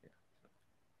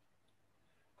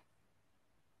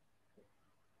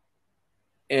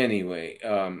 Anyway,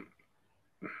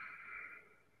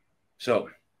 so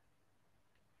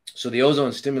the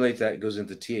ozone stimulates that, it goes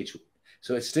into TH.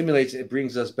 So it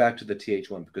brings us back to the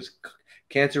TH1, because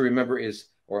cancer, remember, is,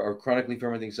 or chronically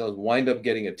fermenting cells wind up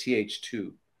getting a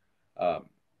TH2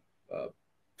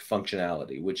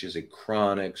 functionality, which is a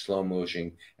chronic, slow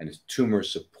motion, and it's tumor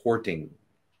supporting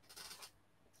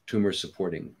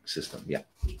system. Yeah.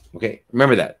 Okay.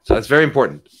 Remember that. So that's very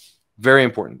important. Very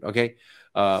important. Okay.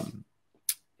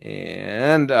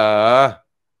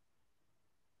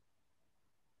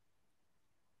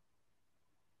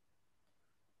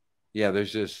 Yeah,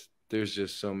 there's just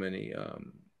so many.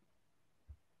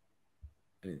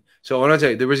 So I want to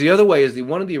tell you, there was the other way.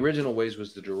 One of the original ways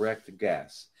was to direct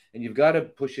gas, and you've got to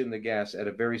push in the gas at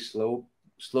a very slow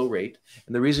rate.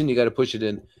 And the reason you got to push it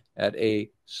in at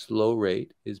a slow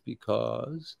rate is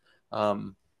because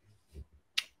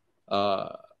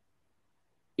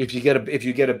if you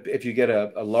get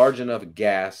a large enough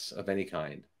gas of any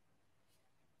kind,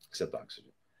 except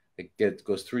oxygen, it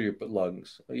goes through your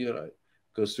lungs.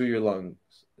 Goes through your lungs,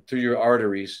 through your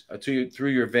arteries, through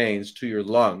your veins to your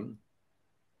lung,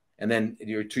 and then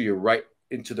into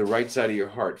the right side of your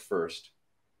heart first.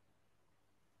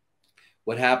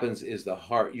 What happens is the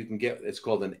heart, it's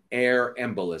called an air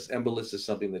embolus. Embolus is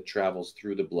something that travels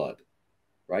through the blood,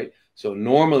 right? So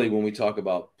normally when we talk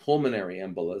about pulmonary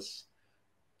embolus,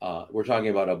 we're talking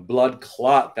about a blood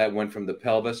clot that went from the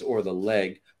pelvis or the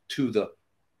leg to the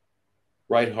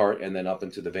right heart and then up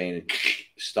into the vein and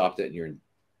stopped it, and you're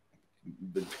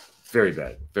very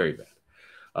bad.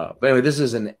 But anyway, this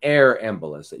is an air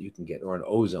embolus that you can get, or an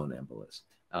ozone embolus.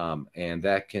 And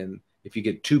that can, if you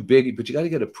get too big, but you got to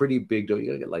get a pretty big dose. You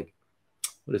got to get like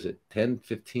what is it, 10,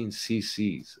 15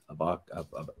 cc's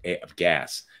of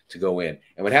gas to go in.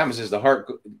 And what happens is the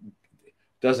heart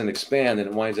doesn't expand and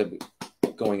it winds up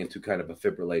going into kind of a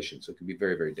fibrillation. So it can be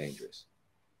very, very dangerous.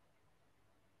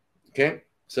 Okay,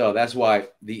 so that's why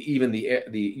even the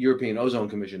European Ozone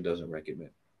Commission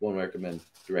won't recommend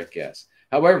direct gas.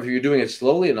 However, if you're doing it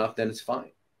slowly enough, then it's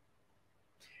fine.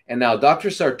 And now Dr.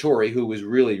 Sartori, who was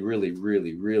really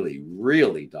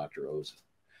Dr. Ozone,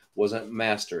 was a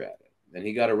master at it. And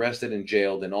he got arrested and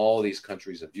jailed in all these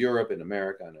countries of Europe and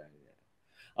America. And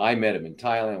I met him in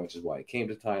Thailand, which is why I came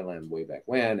to Thailand way back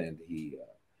when. And he,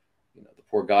 you know, the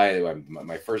poor guy,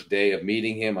 my first day of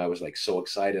meeting him, I was like so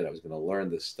excited. I was going to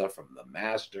learn this stuff from the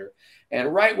master.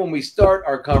 And right when we start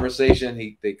our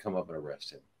conversation, they come up and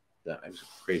arrest him. That was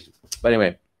crazy. But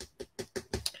anyway,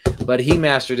 but he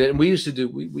mastered it. And we used to do,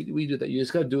 we do that. You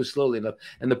just got to do it slowly enough.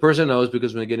 And the person knows,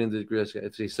 because when they get into the risk,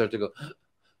 if they start to go,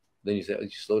 then you say, oh, you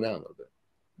slow down a little bit.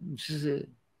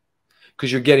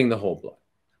 Because you're getting the whole blood.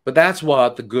 But that's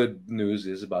what the good news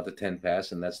is about the 10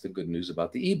 pass, and that's the good news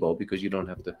about the EBOO, because you don't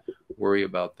have to worry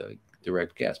about the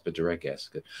direct gas, but direct gas is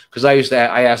good. Because I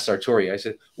asked Sartori, I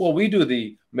said, well, we do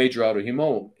the major Auto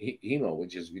Emo,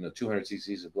 which is, 200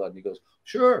 cc's of blood. And he goes,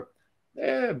 sure.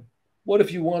 What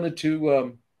if you wanted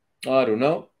to, I don't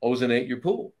know, ozonate your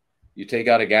pool? You take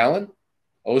out a gallon,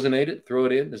 ozonate it, throw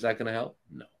it in. Is that going to help?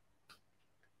 No.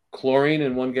 Chlorine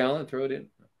in 1 gallon, throw it in.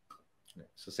 No.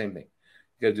 It's the same thing.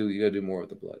 You gotta do more with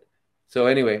the blood. So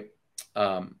anyway,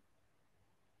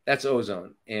 that's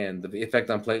ozone, and the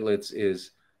effect on platelets is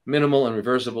minimal and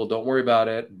reversible. Don't worry about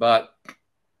it. But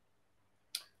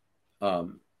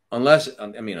unless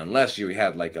you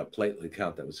had like a platelet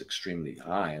count that was extremely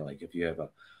high, like if you have a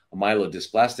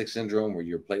myelodysplastic syndrome where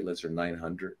your platelets are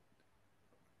 900,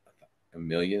 a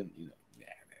million,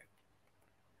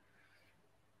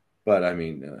 But I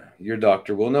mean, your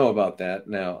doctor will know about that.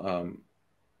 Now,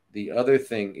 the other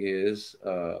thing is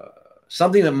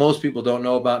something that most people don't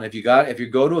know about. And if you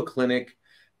go to a clinic,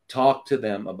 talk to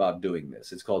them about doing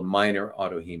this. It's called minor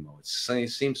Auto Emo. It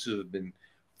seems to have been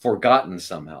forgotten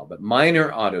somehow, but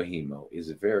minor Auto Emo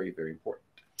is very, very important.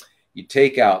 You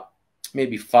take out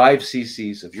maybe 5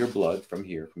 cc's of your blood from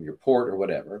here, from your port or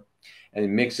whatever,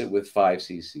 and mix it with 5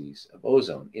 cc's of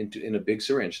ozone in a big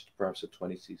syringe, perhaps a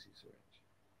 20 cc syringe.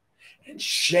 And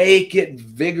shake it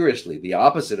vigorously, the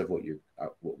opposite of what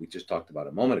we just talked about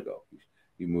a moment ago.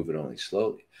 You move it only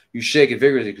slowly. You shake it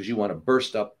vigorously because you want to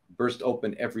burst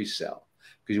open every cell,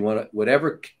 because you want to,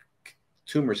 whatever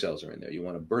tumor cells are in there, you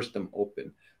want to burst them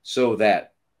open so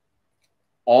that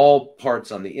all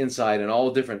parts on the inside and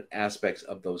all different aspects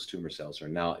of those tumor cells are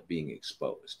now being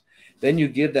exposed. Then you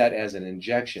give that as an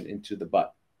injection into the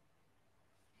butt.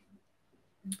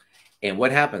 And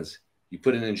what happens? You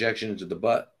put an injection into the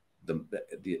butt.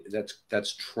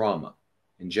 That's trauma.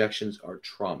 Injections are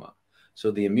trauma. So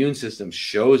the immune system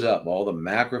shows up. All the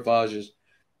macrophages,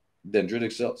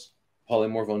 dendritic cells,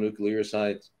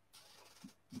 polymorphonucleosides,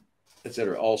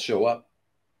 etc., all show up.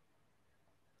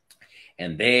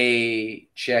 And they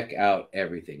check out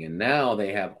everything. And now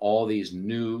they have all these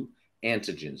new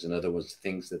antigens. In other words,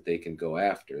 things that they can go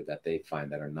after that they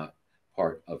find that are not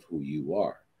part of who you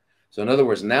are. So in other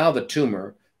words, now the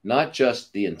tumor, not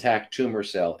just the intact tumor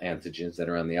cell antigens that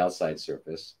are on the outside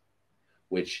surface,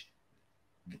 which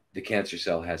the cancer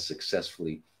cell has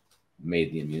successfully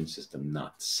made the immune system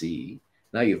not see.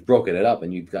 Now you've broken it up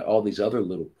and you've got all these other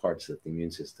little parts that the immune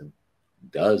system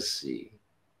does see.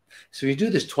 So you do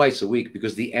this twice a week,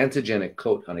 because the antigenic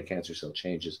coat on a cancer cell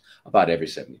changes about every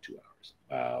 72 hours.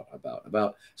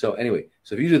 About. So anyway,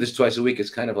 so if you do this twice a week, it's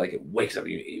kind of like it wakes up.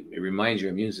 It reminds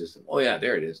your immune system, oh yeah,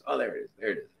 there it is. Oh, there it is.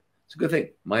 There it is. It's a good thing.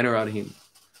 Minor Auto Emo.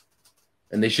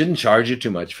 And they shouldn't charge you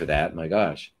too much for that. My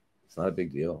gosh, it's not a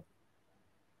big deal.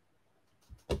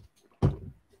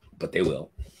 But they will.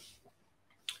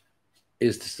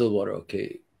 Is distilled water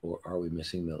okay, or are we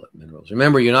missing minerals?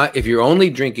 Remember, if you're only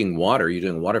drinking water, you're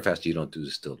doing water fast, you don't do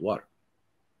distilled water.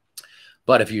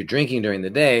 But if you're drinking during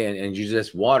the day and you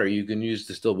just water, you can use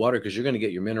distilled water, because you're going to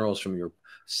get your minerals from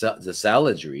the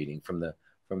salads you're eating, from the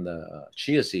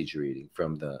chia seeds you're eating,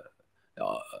 from the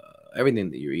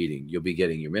everything that you're eating. You'll be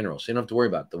getting your minerals. So you don't have to worry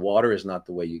about it. The water is not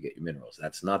the way you get your minerals.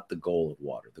 That's not the goal of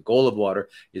water. The goal of water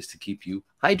is to keep you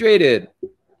hydrated.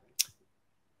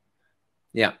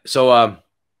 Yeah. So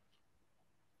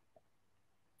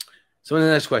the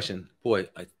next question, boy,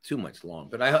 too much long,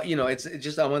 but it's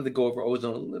just, I wanted to go over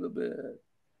ozone a little bit.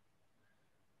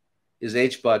 Is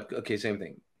HBOD, okay, same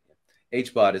thing.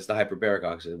 HBOD is the hyperbaric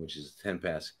oxygen, which is 10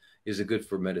 pass. Is it good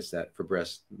for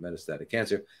breast metastatic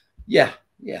cancer? Yeah.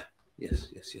 Yes.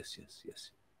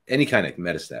 Any kind of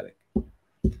metastatic.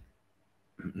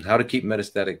 How to keep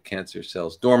metastatic cancer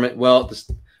cells dormant? Well,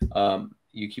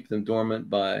 you keep them dormant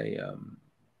by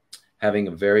having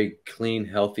a very clean,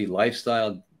 healthy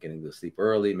lifestyle, getting to sleep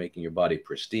early, making your body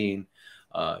pristine,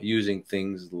 using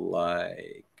things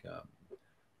like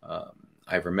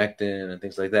ivermectin and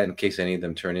things like that in case any of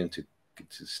them turn into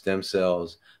stem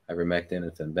cells, ivermectin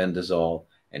and fenbendazole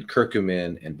and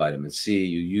curcumin and vitamin C.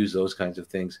 You use those kinds of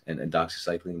things, and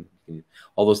doxycycline,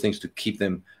 all those things to keep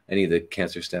them, any of the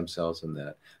cancer stem cells and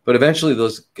that. But eventually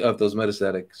those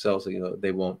metastatic cells,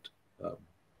 they won't,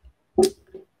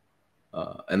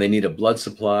 and they need a blood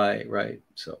supply, right?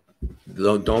 So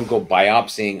don't go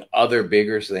biopsying other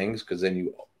bigger things, because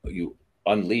then you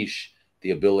unleash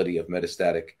the ability of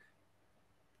metastatic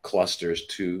clusters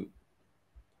to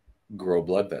grow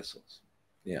blood vessels.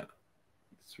 Yeah,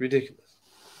 it's ridiculous.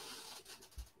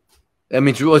 I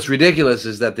mean, what's ridiculous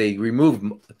is that they remove,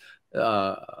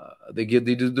 they do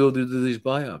these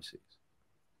biopsies.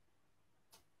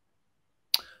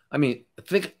 I mean,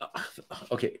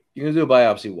 okay, you're gonna do a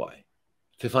biopsy. Why?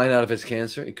 To find out if it's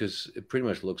cancer, because it pretty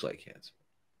much looks like cancer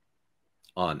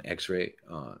on X-ray,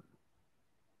 on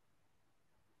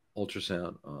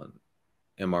ultrasound, on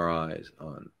MRIs,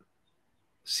 on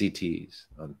CTs,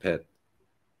 on PET.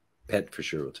 PET for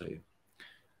sure will tell you.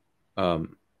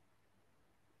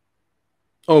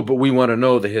 Oh, but we want to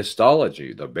know the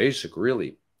histology, the basic,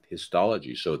 really,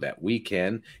 histology, so that we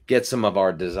can get some of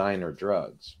our designer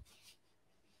drugs.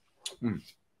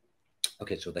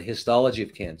 Okay, so the histology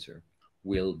of cancer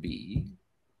will be,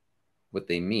 what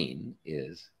they mean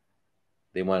is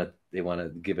they want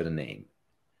to give it a name.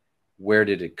 Where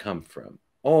did it come from?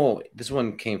 Oh, this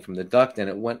one came from the duct, and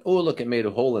it went, oh, look, it made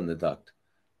a hole in the duct.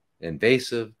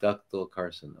 Invasive ductal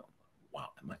carcinoma. Wow,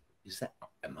 am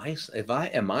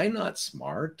I not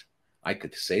smart? I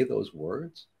could say those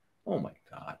words. Oh my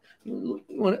God! You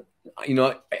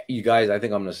guys, I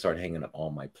think I'm going to start hanging up all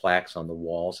my plaques on the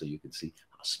wall so you can see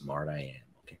how smart I am.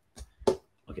 Okay.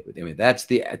 I mean, that's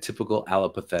the typical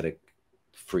allopathetic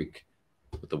freak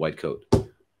with the white coat.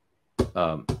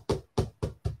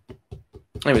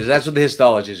 Anyways, that's what the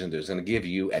histology is going to do. It's going to give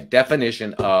you a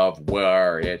definition of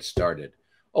where it started.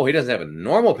 Oh, he doesn't have a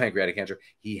normal pancreatic cancer.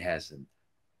 He has a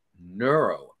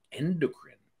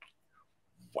neuroendocrine.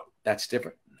 What? That's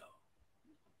different? No.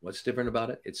 What's different about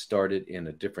it? It started in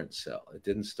a different cell. It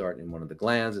didn't start in one of the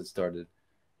glands. It started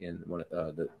in one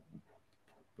of the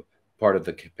part of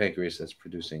the pancreas that's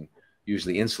producing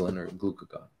usually insulin or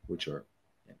glucagon, which are.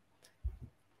 Yeah.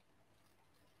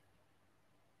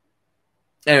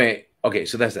 Anyway, okay,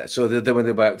 so that's that. So when they're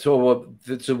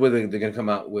going to come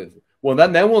out with. Well,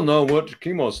 then we'll know what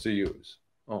chemos to use.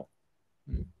 Oh.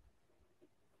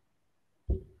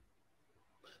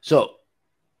 So,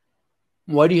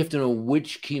 why do you have to know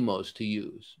which chemos to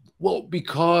use? Well,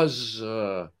 because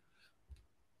the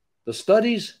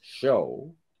studies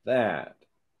show that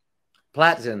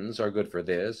platins are good for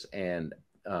this, and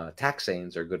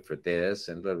taxanes are good for this,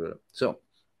 and blah, blah, blah. So,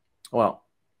 well,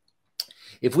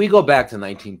 if we go back to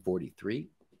 1943,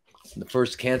 the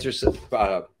first cancer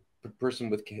person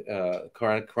with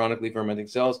chronically fermenting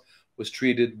cells was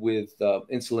treated with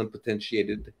insulin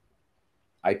potentiated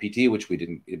IPT, which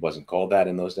it wasn't called that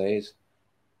in those days.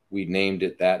 We named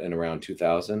it that in around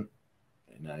 2000,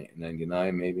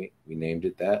 99 maybe. We named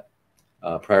it that.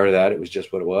 Prior to that, it was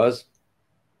just what it was.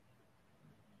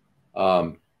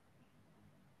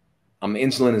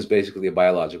 Insulin is basically a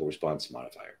biological response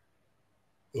modifier.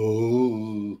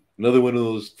 Oh, another one of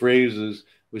those phrases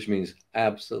which means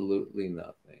absolutely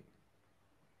nothing.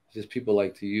 Just people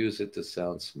like to use it to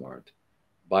sound smart.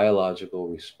 Biological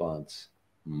response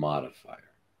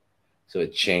modifier. So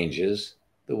it changes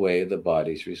the way the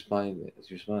body's responding.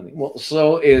 Well,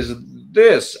 so is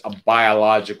this a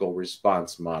biological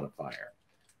response modifier.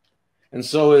 And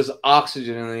so is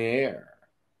oxygen in the air.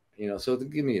 So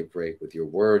give me a break with your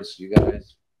words, you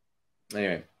guys.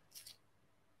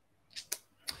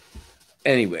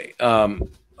 Anyway,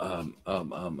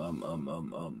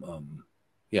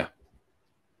 yeah.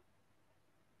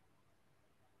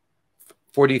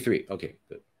 43. Okay,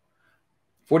 good.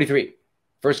 43.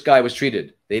 First guy was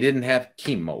treated. They didn't have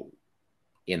chemo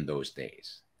in those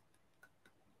days.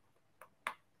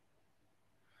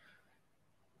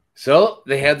 So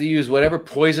they had to use whatever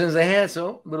poisons they had.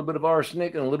 So a little bit of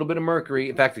arsenic and a little bit of mercury.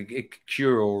 In fact, it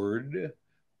cured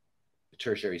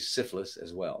tertiary syphilis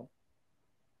as well.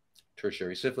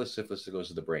 Tertiary syphilis that goes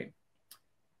to the brain,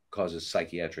 causes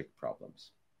psychiatric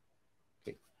problems.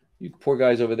 Okay. You poor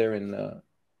guys over there in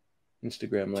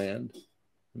Instagram land.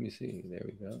 Let me see. There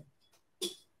we go.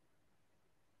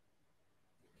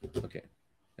 Okay.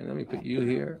 And let me put you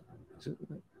here.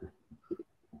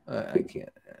 I can't.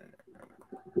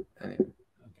 Anyway,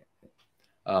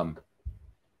 okay.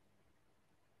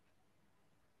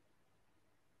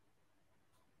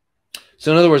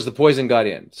 So in other words, the poison got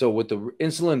in. So what the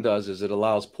insulin does is it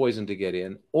allows poison to get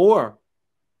in, or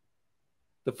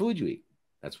the food you eat.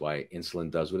 That's why insulin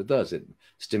does what it does. It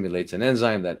stimulates an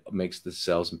enzyme that makes the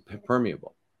cells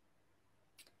permeable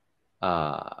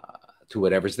to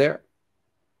whatever's there.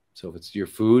 So if it's your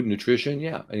food, nutrition,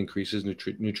 yeah, it increases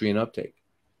nutrient uptake.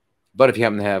 But if you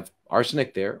happen to have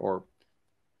arsenic there or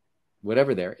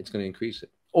whatever there, it's going to increase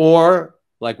it. Or,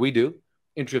 like we do,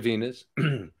 intravenous,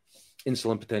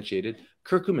 insulin potentiated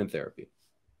curcumin therapy,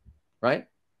 right?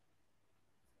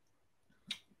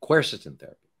 Quercetin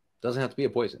therapy. Doesn't have to be a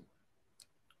poison.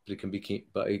 But it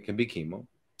can be chemo.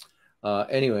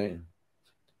 Anyway,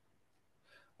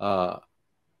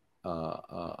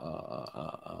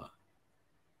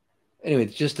 anyway,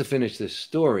 just to finish this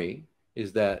story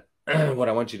is that what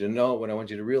I want you to know, what I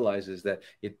want you to realize is that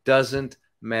it doesn't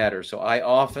matter. So I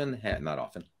often have, not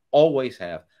often, always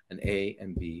have an A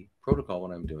and B protocol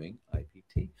when I'm doing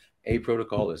IPT. A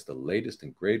protocol is the latest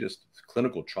and greatest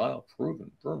clinical trial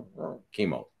proven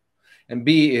chemo. And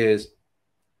B is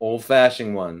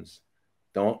old-fashioned ones.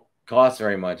 Don't cost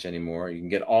very much anymore. You can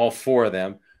get all four of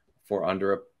them for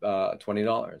under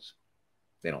 $20.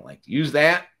 They don't like to use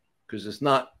that because it's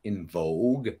not in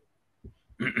vogue.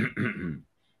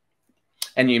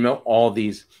 And you know, all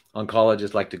these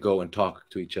oncologists like to go and talk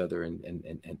to each other and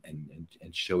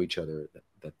show each other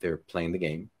that they're playing the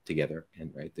game together,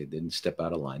 and right, they didn't step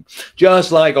out of line.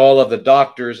 Just like all of the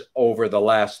doctors over the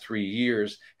last 3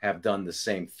 years have done the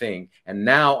same thing, and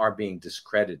now are being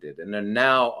discredited. And then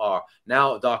now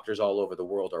doctors all over the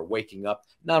world are waking up,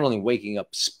 not only waking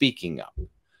up, speaking up.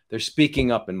 They're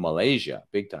speaking up in Malaysia,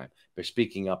 big time. They're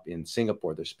speaking up in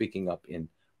Singapore. They're speaking up in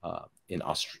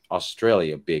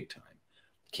Australia, big time.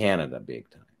 Canada, big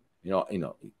time.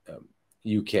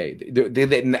 UK.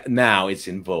 Now it's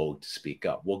in vogue to speak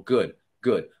up. Well, good.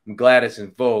 I'm glad it's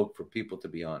in vogue for people to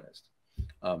be honest.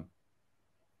 I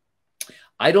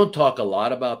don't talk a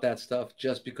lot about that stuff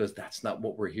just because that's not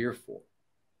what we're here for.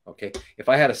 Okay. If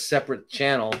I had a separate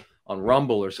channel on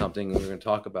Rumble or something and we're going to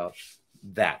talk about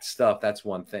that stuff, that's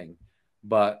one thing.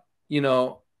 But,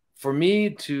 for me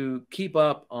to keep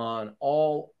up on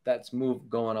all that's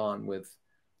going on with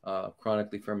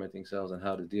chronically fermenting cells and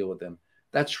how to deal with them,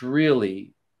 that's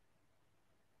really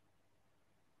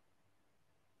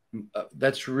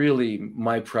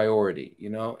my priority,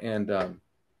 and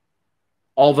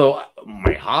although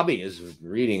my hobby is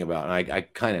reading about it, and I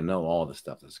kind of know all the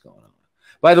stuff that's going on.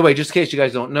 By the way, just in case you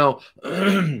guys don't know,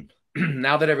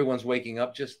 now that everyone's waking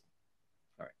up,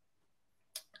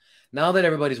 now that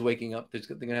everybody's waking up, they're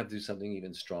going to have to do something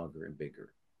even stronger and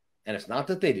bigger. And it's not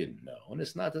that they didn't know, and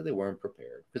it's not that they weren't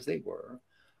prepared, because they were.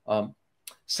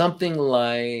 Something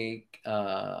like,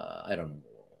 I don't know,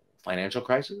 financial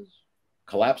crisis,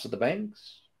 collapse of the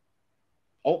banks,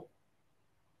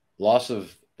 loss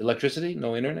of electricity,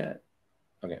 no internet.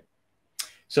 Okay.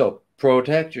 So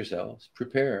protect yourselves,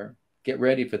 prepare, get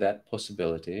ready for that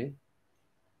possibility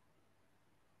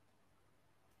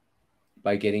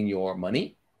by getting your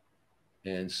money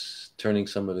and turning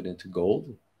some of it into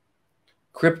gold.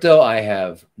 Crypto, I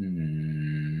have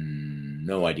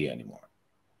no idea anymore.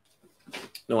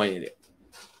 No idea.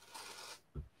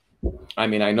 I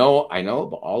mean, I know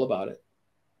all about it.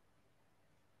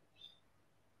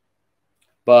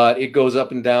 But it goes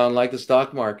up and down like the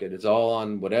stock market. It's all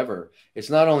on whatever. It's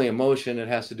not only emotion. It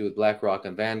has to do with BlackRock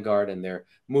and Vanguard and their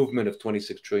movement of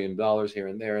 $26 trillion here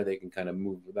and there. They can kind of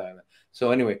move with that.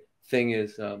 So anyway, thing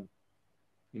is, the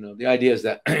idea is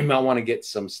that you might want to get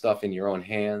some stuff in your own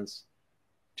hands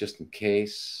just in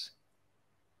case.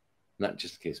 Not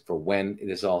just in case, for when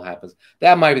this all happens.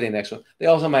 That might be the next one. They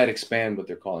also might expand what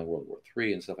they're calling World War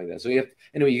III and stuff like that. So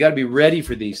you got to be ready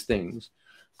for these things,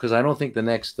 because I don't think the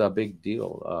next big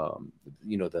deal,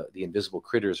 the invisible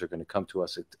critters are going to come to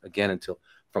us again until,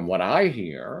 from what I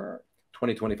hear,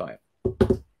 2025.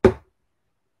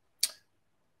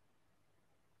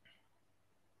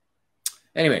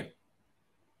 Anyway,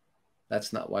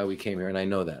 that's not why we came here, and I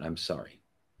know that. I'm sorry.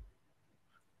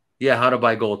 Yeah, how to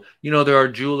buy gold. There are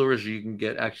jewelers you can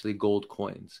get actually gold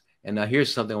coins. And now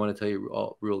here's something I want to tell you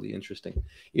all really interesting.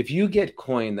 If you get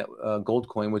gold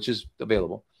coin, which is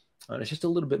available, it's just a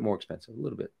little bit more expensive, a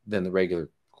little bit, than the regular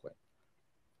coin.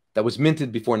 That was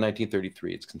minted before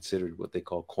 1933. It's considered what they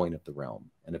call coin of the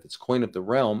realm. And if it's coin of the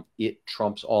realm, it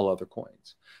trumps all other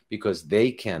coins, because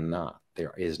they cannot.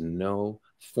 There is no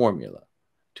formula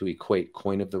to equate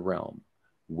coin of the realm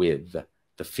with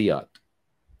the fiat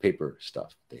paper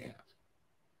stuff they have.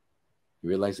 You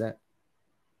realize that?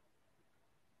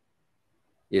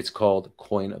 It's called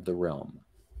Coin of the Realm.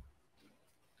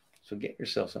 So get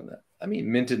yourself some of that. I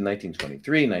mean, minted in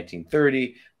 1923,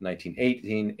 1930,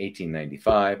 1918,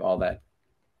 1895, all that.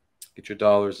 Get your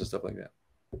dollars and stuff like that.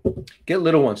 Get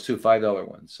little ones too, $5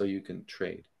 ones, so you can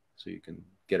trade, so you can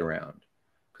get around,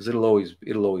 because you'll always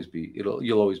be able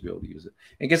to use it.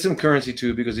 And get some currency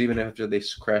too, because even after they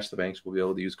crash the banks, we'll be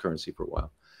able to use currency for a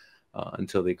while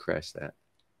until they crash that.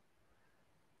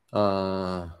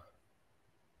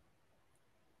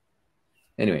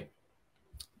 Anyway,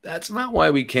 that's not why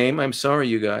we came. I'm sorry,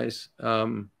 you guys.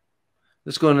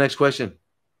 Let's go to the next question.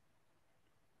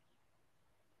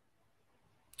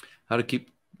 How to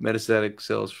keep metastatic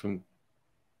cells from,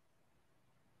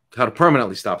 how to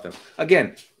permanently stop them.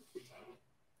 Again,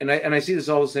 and I see this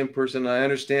all the same person. I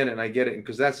understand it and I get it,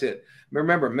 because that's it.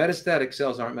 Remember, metastatic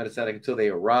cells aren't metastatic until they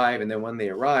arrive, and then when they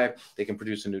arrive, they can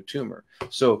produce a new tumor.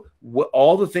 So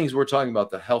all the things we're talking about,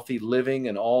 the healthy living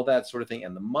and all that sort of thing,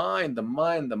 and the mind,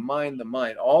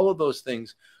 all of those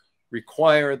things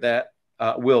require that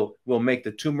will make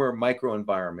the tumor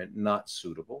microenvironment not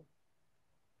suitable.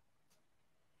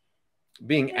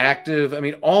 Being active, I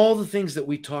mean, all the things that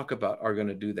we talk about are going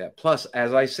to do that. Plus,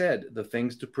 as I said, the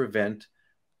things to prevent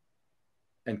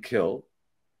and kill.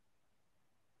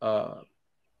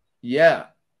 Yeah,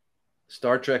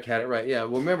 Star Trek had it right. Yeah,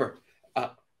 well, remember,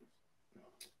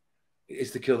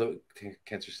 it's to kill the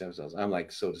cancer stem cells. I'm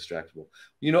like so distractible.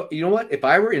 You know what? If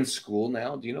I were in school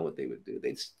now, do you know what they would do?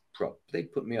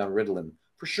 They'd put me on Ritalin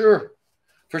for sure.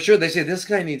 For sure, they say this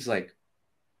guy needs like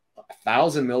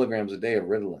 1,000 milligrams a day of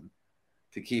Ritalin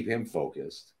to keep him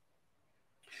focused.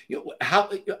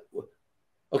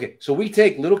 Okay, so we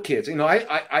take little kids. Do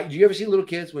you ever see little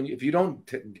kids if you don't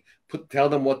tell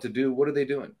them what to do, what are they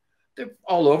doing? They're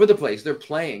all over the place. They're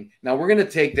playing. Now we're going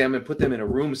to take them and put them in a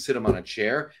room, sit them on a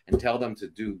chair, and tell them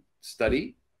to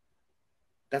study.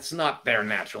 That's not their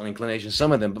natural inclination.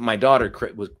 Some of them, but my daughter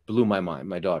blew my mind.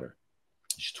 My daughter,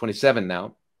 she's 27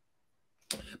 now.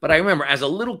 But I remember as a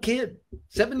little kid,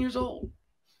 7 years old,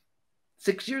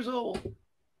 6 years old,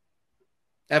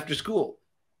 after school,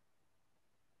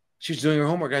 she was doing her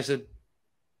homework. I said,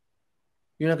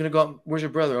 "You're not going to go out? Where's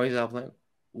your brother? Oh, he's out playing.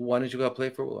 Why don't you go out play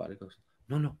for a while?" He goes,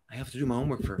 No, I have to do my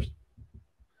homework first.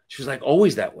 She was like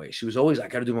always that way. She was always, I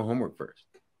got to do my homework first.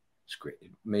 It's great.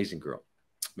 Amazing girl.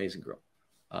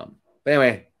 But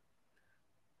anyway,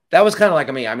 that was kind of like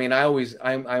me. I mean,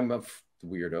 I'm a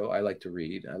weirdo. I like to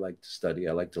read. I like to study.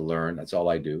 I like to learn. That's all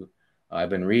I do. I've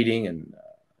been reading and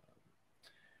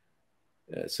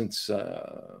since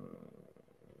I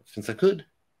could.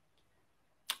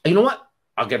 You know what?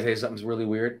 I'll get to tell you something really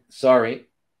weird. Sorry.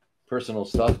 Personal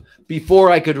stuff.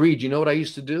 Before I could read, you know what I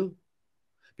used to do?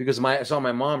 Because I saw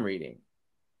my mom reading.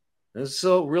 This is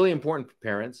so really important for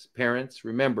parents. Parents,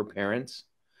 remember, parents,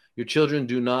 your children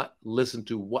do not listen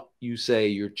to what you say.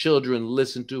 Your children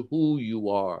listen to who you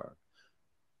are.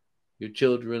 Your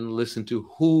children listen to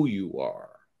who you are.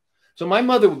 So my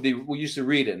mother we used to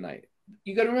read at night.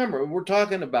 You got to remember, we're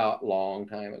talking about a long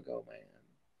time ago, man.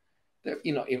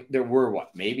 If there were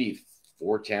maybe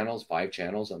 5 channels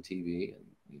on TV, and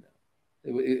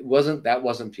it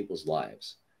wasn't people's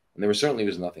lives, and there certainly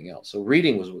was nothing else. So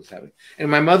reading was what's happening.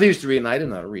 And my mother used to read, and I didn't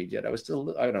know how to read yet. I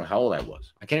don't know how old I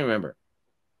was. I can't remember.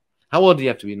 How old do you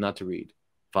have to be not to read?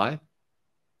 5,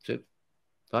 6,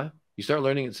 5. You start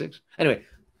learning at 6. Anyway,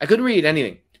 I couldn't read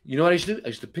anything. You know what I used to do? I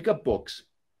used to pick up books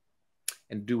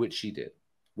and do what she did.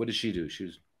 What did she do?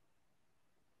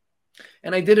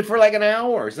 And I did it for like an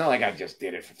hour. It's not like I just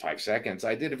did it for 5 seconds.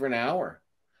 I did it for an hour.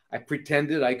 I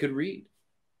pretended I could read.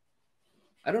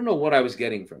 I don't know what I was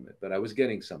getting from it, but I was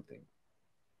getting something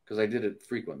because I did it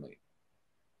frequently.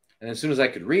 And as soon as I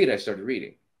could read, I started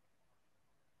reading.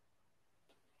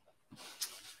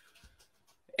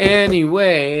 Anyway,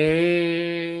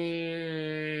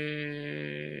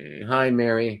 hi,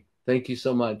 Mary. Thank you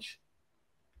so much.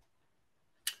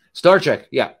 Star Trek,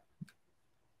 yeah.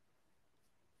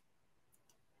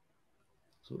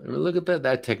 So look at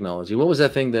that technology. What was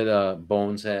that thing that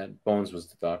Bones had? Bones was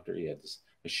the doctor. He had this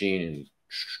machine, and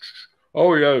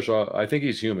oh yes, I think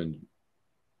he's human.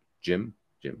 Jim,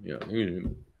 yeah, he's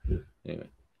human. Anyway,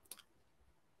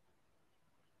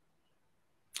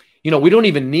 we don't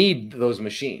even need those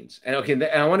machines. And okay, and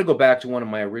I want to go back to one of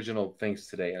my original things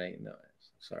today. And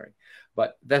sorry,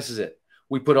 but this is it.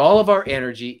 We put all of our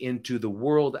energy into the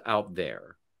world out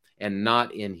there and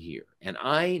not in here. And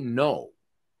I know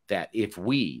that if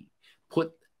we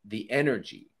put the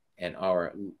energy and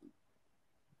our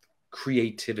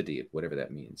creativity, whatever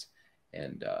that means,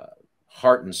 and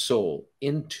heart and soul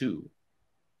into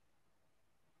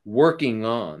working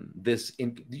on this,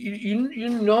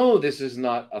 this is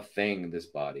not a thing, this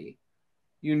body.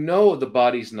 You know the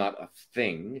body's not a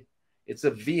thing. It's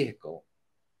a vehicle.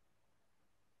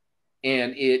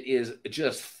 And it is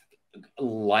just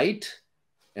light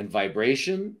and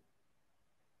vibration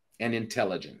and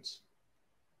intelligence.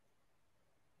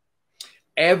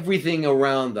 Everything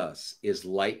around us is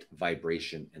light,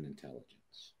 vibration, and intelligence.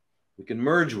 We can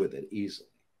merge with it easily.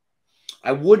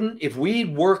 I wouldn't, if we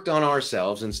worked on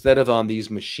ourselves instead of on these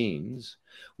machines,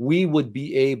 we would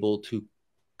be able to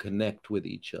connect with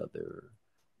each other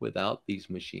without these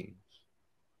machines.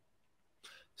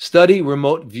 Study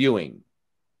remote viewing,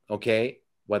 okay,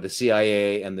 by the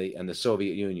CIA and the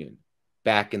Soviet Union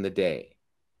back in the day,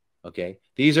 okay?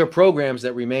 These are programs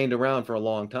that remained around for a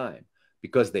long time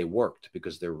because they worked,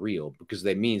 because they're real, because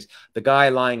they means the guy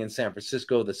lying in San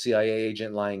Francisco, the CIA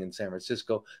agent lying in San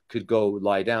Francisco could go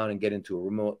lie down and get into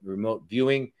a remote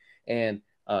viewing and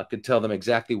could tell them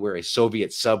exactly where a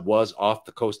Soviet sub was off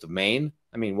the coast of Maine.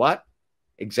 I mean, what?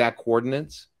 Exact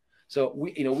coordinates. So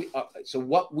the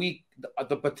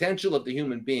potential of the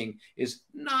human being is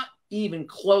not even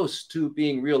close to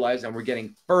being realized, and we're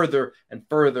getting further and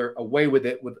further away with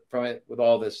it, with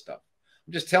all this stuff.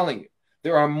 I'm just telling you,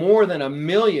 there are more than 1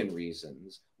 million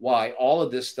reasons why all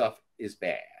of this stuff is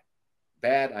bad.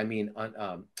 Bad, I mean,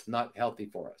 not healthy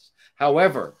for us.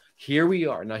 However, here we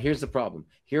are. Now, here's the problem.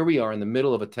 Here we are in the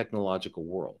middle of a technological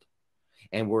world,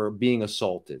 and we're being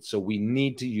assaulted. So we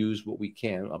need to use what we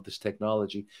can of this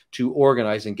technology to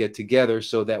organize and get together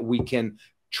so that we can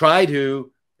try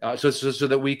to, so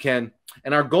that we can,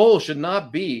 and our goal should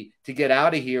not be to get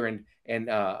out of here and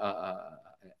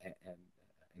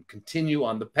continue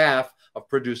on the path of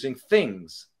producing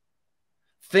things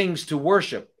to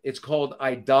worship. It's called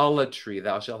idolatry.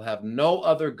 Thou shalt have no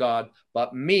other God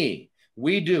but me.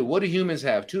 We do. What do humans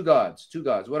have? Two gods. Two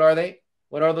gods. What are they?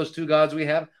 What are those two gods we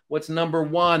have? What's number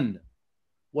one?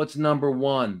 What's number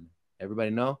one?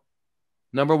 Everybody know?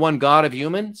 Number one God of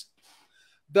humans?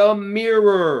 The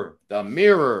mirror. The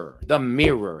mirror. The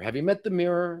mirror. Have you met the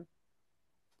mirror?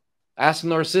 Ask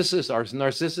Narcissus. Our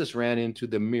Narcissus ran into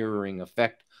the mirroring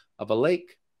effect of a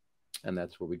lake. And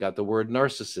that's where we got the word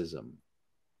narcissism.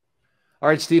 All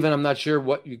right, Stephen, I'm not sure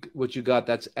what you got.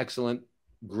 That's excellent.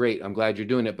 Great. I'm glad you're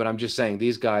doing it. But I'm just saying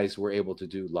these guys were able to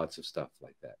do lots of stuff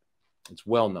like that. It's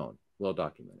well known, well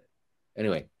documented.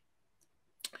 Anyway,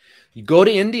 you go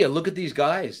to India, look at these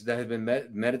guys that have been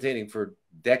meditating for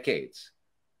decades.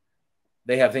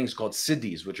 They have things called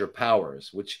siddhis, which are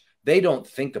powers, which they don't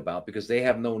think about because they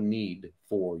have no need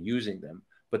for using them.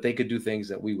 But they could do things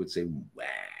that we would say, wow.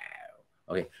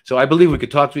 Okay, so I believe we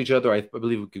could talk to each other. I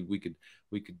believe we could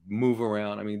move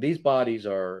around. I mean, these bodies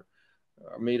are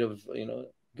made of,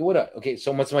 okay,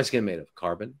 so what's my skin made of?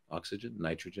 Carbon, oxygen,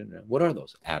 nitrogen. What are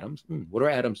those? Atoms. What are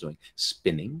atoms doing?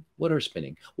 Spinning. What are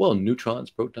spinning? Well,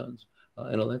 neutrons, protons,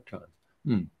 and electrons.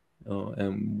 And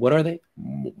what are they?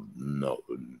 No,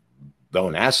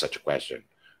 don't ask such a question.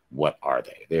 What are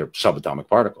they? They're subatomic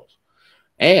particles.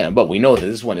 But we know that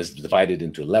this one is divided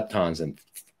into leptons and,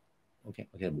 okay,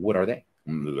 what are they?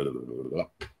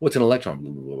 What's an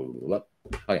electron?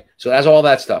 Okay, so that's all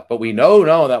that stuff. But we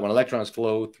know that when electrons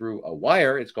flow through a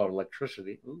wire, it's called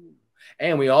electricity.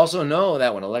 And we also know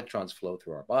that when electrons flow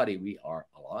through our body, we are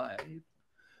alive.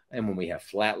 And when we have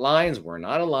flat lines, we're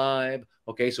not alive.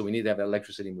 Okay, so we need to have that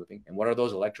electricity moving. And what are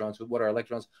those electrons? What are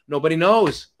electrons? Nobody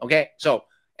knows. Okay, so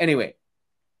anyway,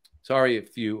 sorry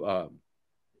if you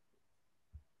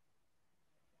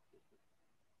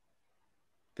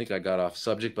think I got off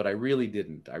subject, but I really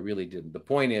didn't. I really didn't. The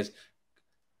point is,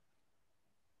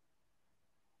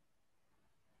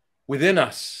 within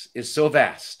us is so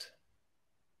vast,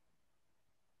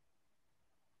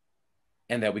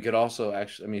 and that we could also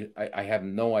actually, I mean, I have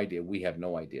no idea. We have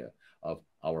no idea of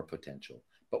our potential,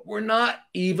 but we're not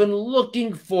even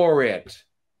looking for it.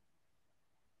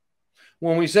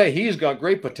 When we say he's got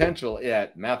great potential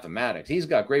at mathematics, he's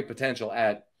got great potential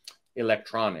at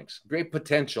electronics, great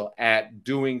potential at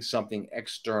doing something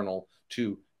external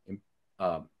to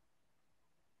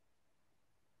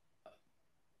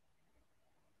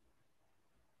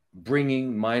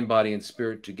bringing mind, body, and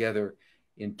spirit together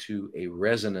into a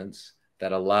resonance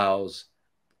that allows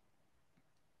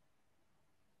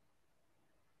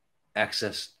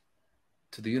access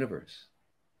to the universe.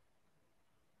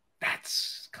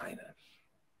 That's kind of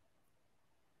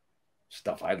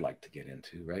stuff I'd like to get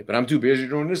into, right? But I'm too busy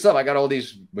doing this stuff. I got all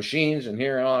these machines and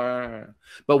here,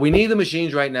 but we need the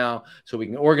machines right now so we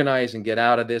can organize and get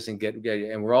out of this and get,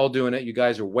 and we're all doing it. You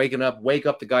guys are waking up. Wake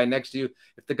up the guy next to you.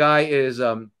 If the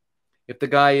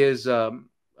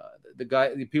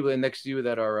people next to you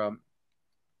that are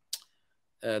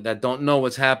that don't know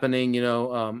what's happening,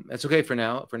 that's okay for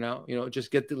now.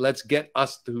 Just let's get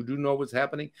us who do know what's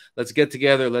happening. Let's get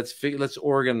together. Let's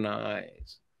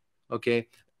organize. Okay.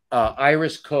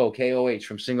 Iris Koh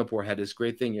from Singapore had this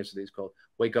great thing yesterday. It's called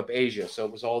Wake Up Asia. So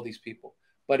it was all these people,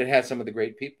 but it had some of the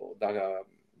great people.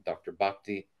 Dr.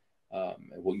 Bhakti,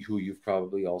 who you've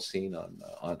probably all seen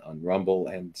on Rumble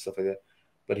and stuff like that.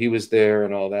 But he was there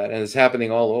and all that, and it's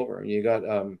happening all over. And you got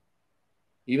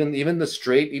even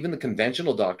the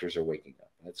conventional doctors are waking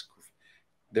up. That's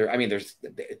there. I mean,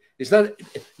 it's not.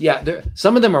 Yeah,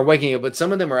 some of them are waking up, but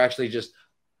some of them are actually just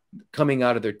coming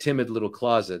out of their timid little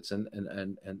closets and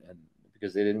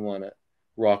because they didn't want to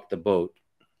rock the boat.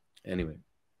 Anyway,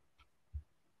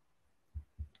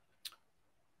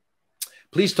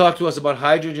 please talk to us about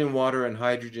hydrogen, water, and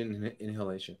hydrogen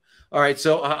inhalation. All right,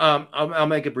 so I'll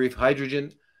make it brief.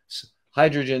 Hydrogen,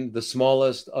 the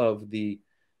smallest of the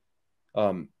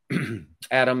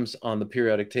atoms on the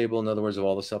periodic table. In other words, of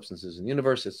all the substances in the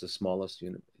universe, it's the smallest.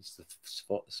 It's the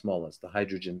smallest, the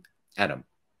hydrogen atom,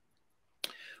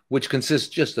 which consists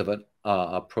just of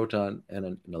a proton and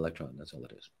an electron. That's all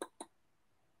it is.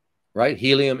 Right?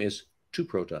 Helium is 2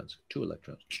 protons, 2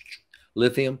 electrons.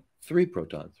 Lithium, 3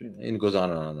 protons. And it goes on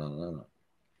and on and on and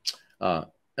on.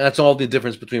 That's all the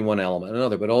difference between one element and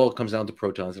another, but all comes down to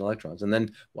protons and electrons. And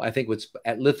then I think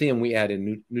at lithium we add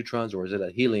in neutrons, or is it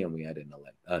at helium we add in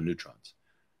neutrons?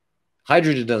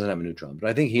 Hydrogen doesn't have a neutron, but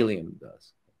I think helium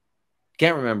does.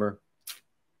 Can't remember.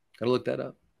 Got to look that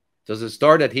up. Does it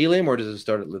start at helium or does it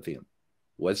start at lithium?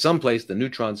 Well, at some place the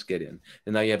neutrons get in,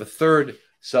 and now you have a third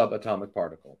subatomic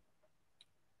particle.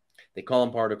 They call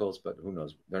them particles, but who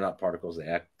knows? They're not particles.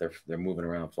 They're moving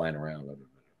around, flying around,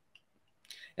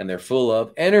 and they're full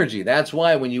of energy. That's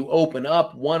why when you open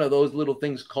up one of those little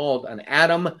things called an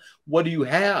atom, what do you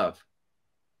have?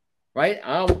 Right?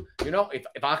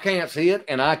 If I can't see it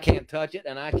and I can't touch it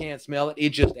and I can't smell it,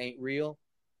 it just ain't real.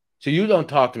 So you don't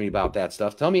talk to me about that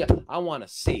stuff. Tell me, I want to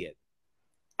see it.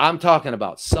 I'm talking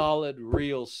about solid,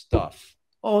 real stuff.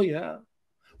 Oh, yeah.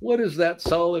 What is that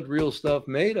solid, real stuff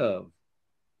made of?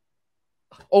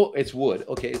 Oh, it's wood.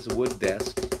 Okay, it's a wood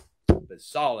desk. But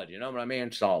solid, you know what I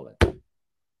mean? Solid.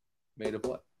 Made of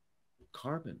what?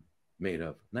 Carbon. Made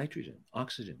of nitrogen,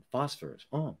 oxygen, phosphorus.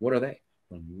 Oh, what are they?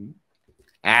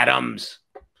 Atoms.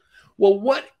 Well,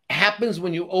 what happens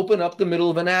when you open up the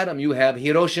middle of an atom? You have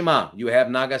Hiroshima. You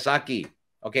have Nagasaki.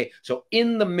 Okay, so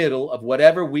in the middle of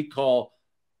whatever we call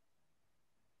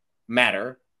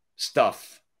matter,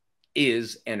 stuff,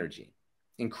 is energy.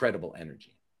 Incredible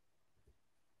energy.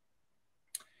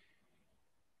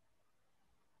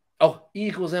 Oh, E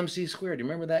equals MC squared. Do you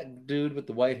remember that dude with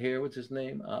the white hair? What's his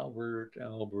name? Albert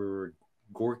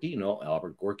Gorky? No,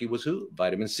 Albert Gorky was who?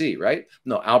 Vitamin C, right?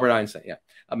 No, Albert Einstein. Yeah.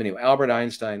 Anyway, Albert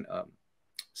Einstein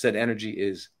said energy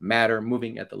is matter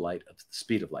moving at the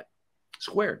speed of light,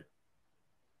 squared.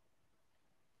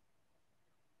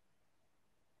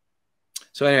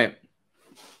 So anyway,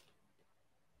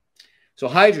 so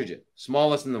hydrogen,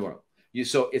 smallest in the world.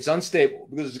 So it's unstable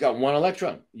because it's got 1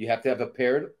 electron. You have to have a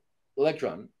paired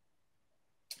electron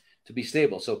to be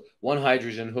stable. So one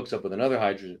hydrogen hooks up with another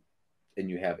hydrogen,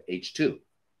 and you have H2.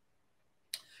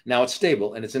 Now it's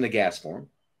stable, and it's in a gas form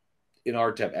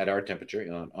at our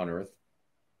temperature on Earth.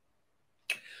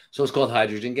 So it's called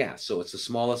hydrogen gas. So it's the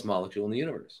smallest molecule in the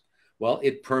universe. Well,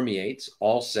 it permeates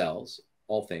all cells,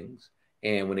 all things,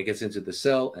 and when it gets into the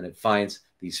cell and it finds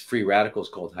these free radicals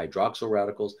called hydroxyl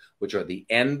radicals, which are the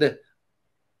end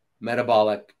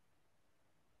metabolic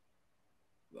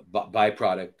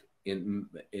byproduct in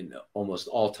almost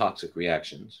all toxic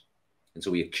reactions. And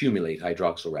so we accumulate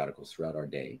hydroxyl radicals throughout our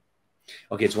day.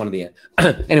 Okay, it's one of the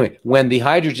anyway, when the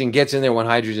hydrogen gets in there, one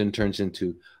hydrogen turns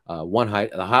into an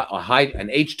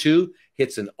H2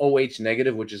 hits an OH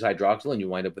negative, which is hydroxyl, and you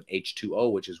wind up with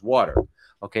H2O, which is water.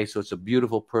 Okay, so it's a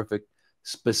beautiful, perfect,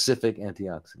 specific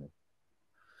antioxidant.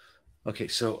 Okay,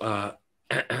 so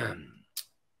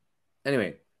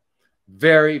anyway,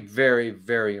 very, very,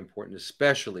 very important,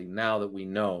 especially now that we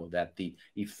know that the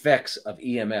effects of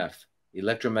EMF,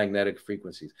 electromagnetic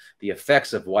frequencies, the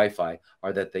effects of Wi-Fi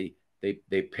are that they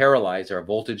paralyze our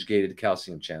voltage-gated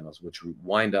calcium channels, which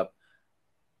wind up,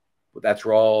 that's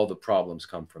where all the problems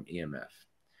come from, EMF.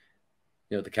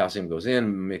 The calcium goes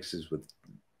in, mixes with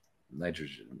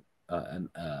nitrogen,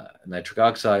 nitric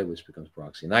oxide, which becomes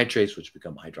peroxynitrates, which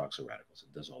become hydroxyl radicals.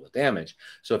 It does all the damage.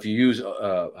 So if you use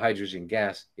hydrogen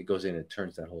gas, it goes in and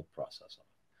turns that whole process off.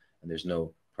 And there's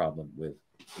no problem with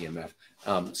EMF.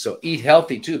 So eat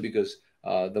healthy too, because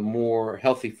the more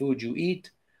healthy food you eat,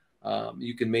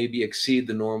 you can maybe exceed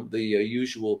the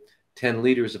usual 10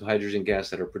 liters of hydrogen gas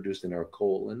that are produced in our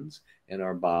colons and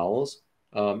our bowels.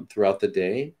 throughout the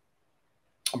day.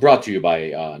 Brought to you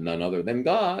by none other than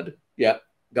God. Yeah,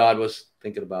 God was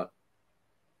thinking about,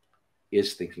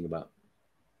 is thinking about.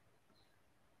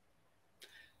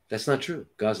 That's not true.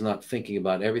 God's not thinking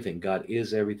about everything. God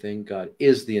is everything. God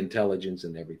is the intelligence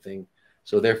in everything.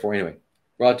 So therefore, anyway,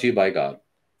 brought to you by God,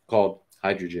 called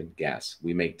hydrogen gas.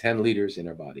 We make 10 liters in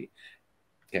our body.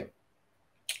 Okay.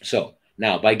 So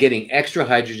now by getting extra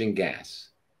hydrogen gas,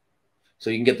 so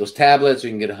you can get those tablets or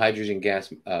you can get a hydrogen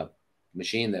gas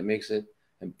machine that makes it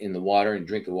in the water and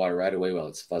drink the water right away while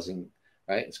it's fuzzing,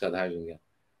 right? It's got the hydrogen gas.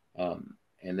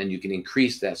 And then you can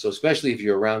increase that. So especially if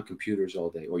you're around computers all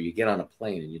day or you get on a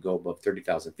plane and you go above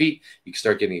 30,000 feet, you can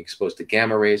start getting exposed to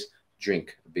gamma rays.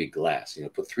 Drink a big glass. You know,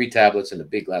 put 3 tablets in a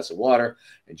big glass of water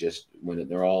and just when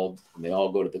they all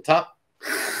go to the top,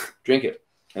 drink it.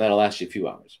 And that'll last you a few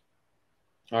hours.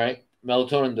 All right.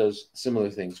 Melatonin does similar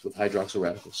things with hydroxyl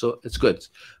radicals. So it's good.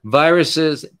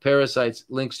 Viruses, parasites,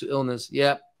 links to illness.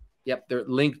 Yep. They're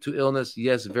linked to illness.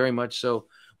 Yes, very much so.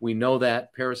 We know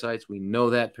that parasites. We know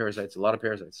that parasites. A lot of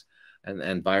parasites,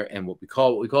 and what we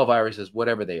call viruses,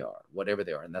 whatever they are,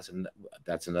 and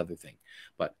that's another thing.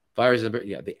 But viruses,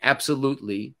 yeah, they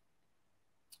absolutely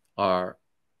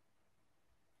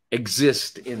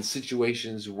exist in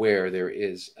situations where there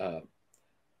is a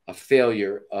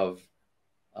failure of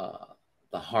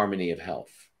the harmony of health,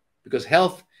 because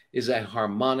health is a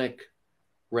harmonic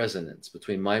resonance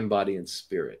between mind, body, and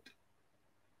spirit,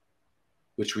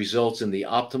 which results in the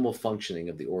optimal functioning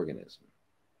of the organism.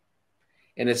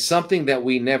 And it's something that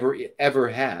we never ever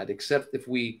had, except if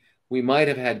we might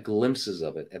have had glimpses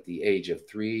of it at the age of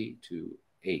 3 to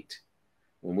 8,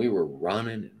 when we were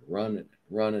running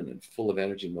and full of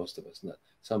energy. Most of us,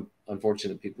 some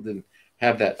unfortunate people didn't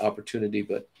have that opportunity,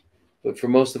 but for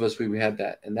most of us, we had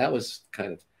that. And that was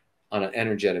kind of on an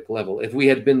energetic level. If we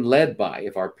had been led by,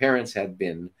 if our parents had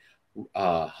been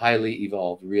highly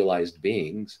evolved, realized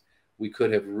beings, we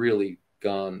could have really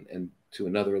gone to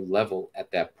another level at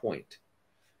that point.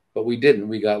 But we didn't.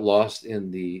 We got lost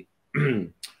in the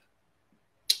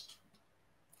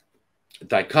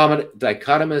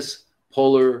dichotomous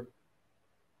polar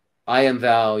I and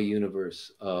thou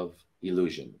universe of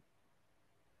illusion.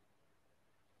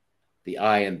 The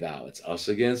I and thou. It's us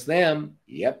against them.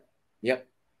 Yep.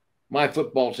 My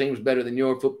football team's better than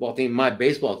your football team. My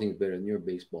baseball team's better than your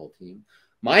baseball team.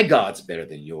 My God's better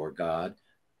than your God.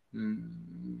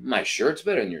 My shirt's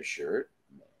better than your shirt.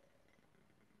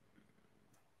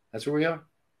 That's where we are.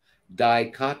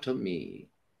 Dichotomy.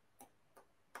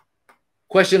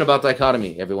 Question about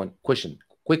dichotomy, everyone.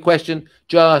 Quick question.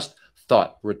 Just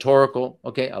thought. Rhetorical.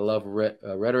 Okay, I love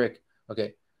rhetoric.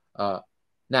 Okay.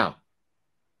 Now,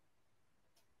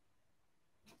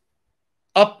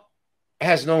 up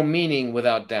has no meaning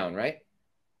without down, right?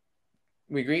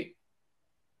 We agree?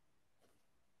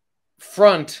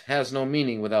 Front has no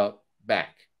meaning without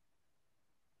back.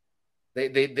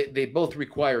 They both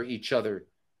require each other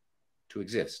to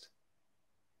exist.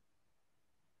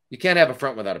 You can't have a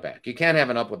front without a back. You can't have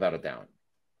an up without a down.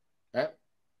 Right?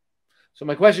 So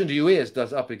my question to you is,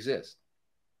 does up exist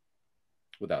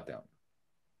without down?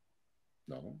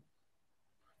 No.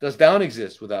 Does down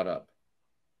exist without up?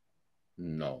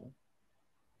 No.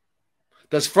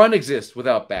 Does front exist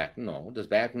without back? No. Does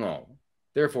back? No.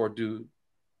 Therefore, do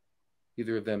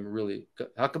either of them really?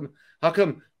 How come?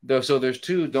 So there's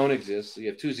 2 don't exist. So you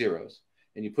have 2 zeros,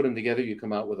 and you put them together, you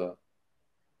come out with a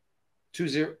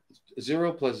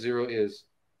 0 plus 0 is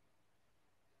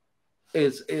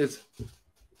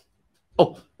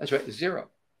oh, that's right, 0.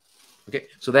 Okay,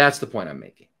 so that's the point I'm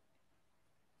making.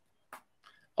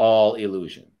 All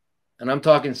illusion, and I'm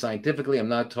talking scientifically. I'm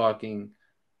not talking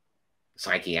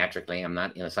psychiatrically. I'm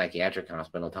not in a psychiatric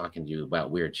hospital talking to you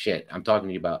about weird shit. I'm talking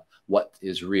to you about what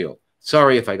is real.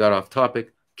 Sorry if I got off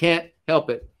topic. Can't help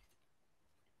it.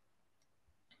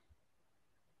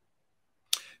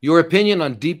 Your opinion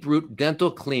on deep root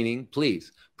dental cleaning,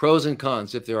 please. Pros and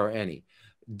cons, if there are any.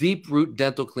 Deep root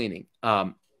dental cleaning.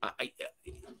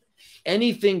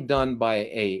 Anything done by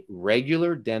a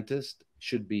regular dentist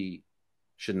should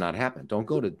not happen. Don't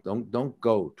go to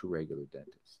regular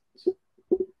dentists.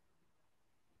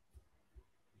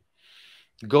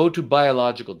 Go to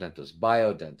biological dentists,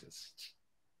 biodentists.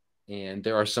 And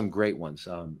there are some great ones.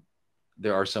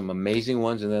 There are some amazing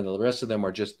ones, and then the rest of them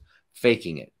are just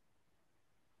faking it.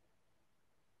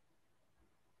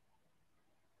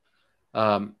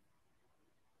 And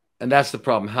that's the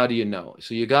problem. How do you know?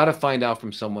 So you got to find out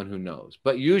from someone who knows.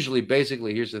 But usually,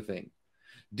 basically, here's the thing.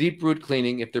 Deep root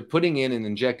cleaning, if they're putting in and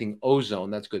injecting ozone,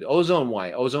 that's good. Ozone,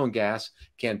 why? Ozone gas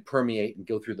can permeate and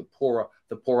go through the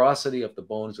porosity of the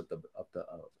bones of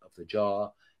the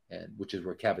jaw and which is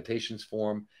where cavitations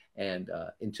form, and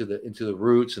into the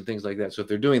roots and things like that. So if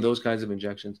they're doing those kinds of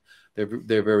injections,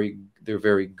 they're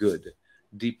very good.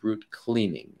 Deep root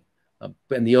cleaning.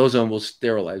 And the ozone will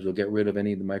sterilize, will get rid of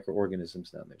any of the microorganisms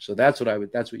down there. So that's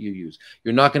what you use.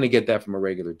 You're not going to get that from a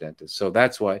regular dentist. So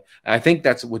that's why I think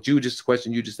that's what the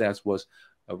question you just asked was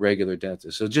a regular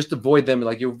dentist. So just avoid them,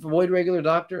 like you avoid regular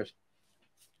doctors.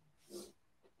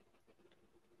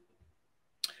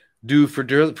 Do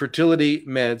fertility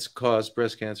meds cause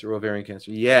breast cancer or ovarian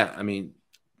cancer? Yeah, I mean,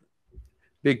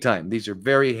 big time. These are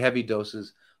very heavy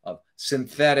doses of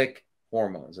synthetic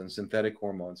hormones, and synthetic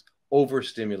hormones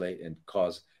overstimulate and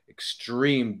cause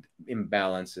extreme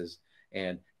imbalances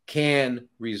and can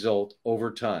result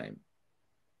over time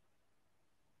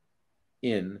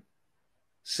in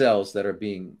cells that are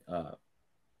being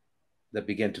that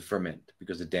begin to ferment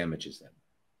because it damages them.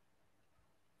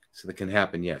 So that can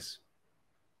happen, yes.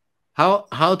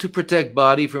 How to protect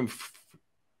body from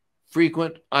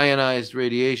frequent ionized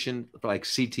radiation, like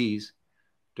CTs,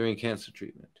 during cancer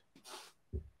treatment?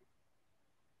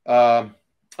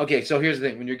 Okay, so here's the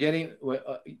thing: when you're getting,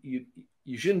 you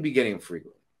shouldn't be getting them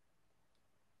frequently.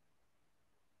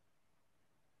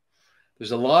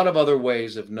 There's a lot of other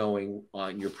ways of knowing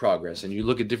on your progress, and you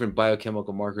look at different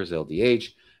biochemical markers: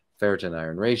 LDH, ferritin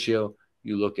iron ratio.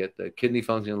 You look at the kidney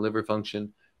function, liver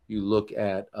function. You look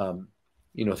at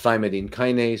thymidine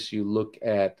kinase. You look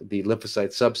at the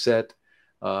lymphocyte subset.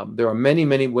 There are many,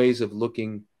 many ways of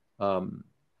looking. Thank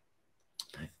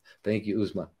you,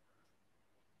 Uzma.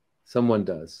 Someone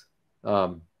does.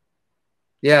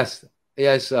 Yes,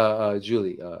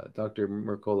 Julie. Dr.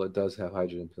 Mercola does have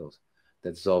hydrogen pills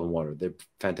that dissolve in water. They're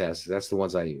fantastic. That's the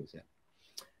ones I use.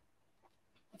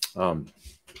 Yeah.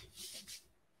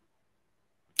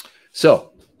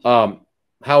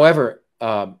 However,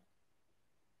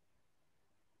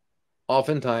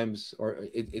 oftentimes, or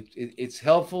it's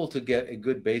helpful to get a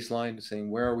good baseline,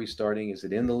 saying where are we starting? Is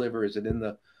it in the liver? Is it in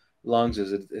the lungs?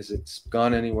 Is it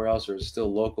gone anywhere else, or is it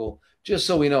still local? Just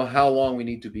so we know how long we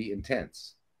need to be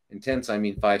intense. Intense, I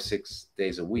mean 5-6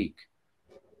 days a week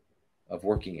of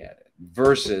working at it,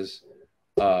 versus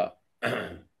how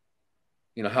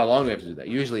long do we have to do that?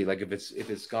 Usually, like if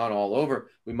it's gone all over,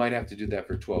 we might have to do that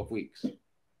for 12 weeks.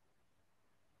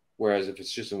 Whereas if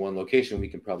it's just in one location, we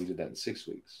can probably do that in 6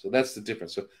 weeks. So that's the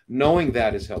difference. So knowing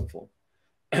that is helpful.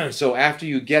 So after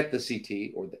you get the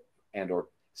CT or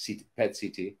PET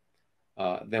CT,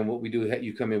 then what we do,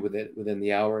 you come in with it within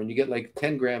the hour, and you get like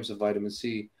 10 grams of vitamin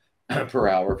C per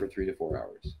hour for 3 to 4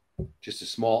 hours. Just a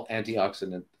small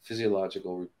antioxidant,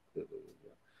 physiological,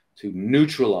 to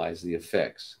neutralize the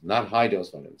effects, not high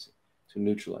dose vitamin C, to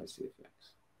neutralize the effects.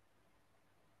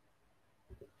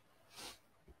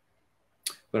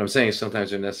 What I'm saying is sometimes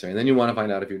they're necessary. And then you want to find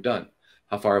out if you're done.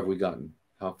 How far have we gotten?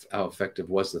 How effective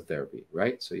was the therapy,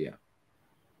 right? So, yeah.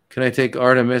 Can I take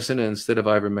artemisinin instead of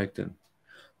ivermectin?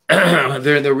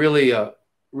 They're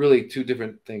really two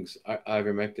different things,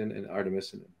 ivermectin and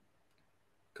artemisinin.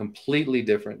 Completely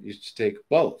different. You should take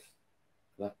both.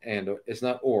 And it's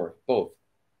not or, both.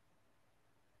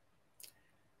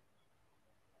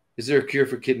 Is there a cure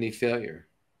for kidney failure?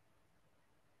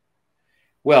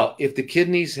 Well, if the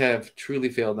kidneys have truly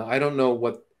failed, now I don't know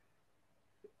what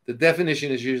the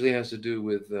definition is. Usually has to do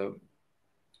with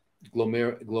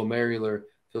glomerular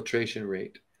filtration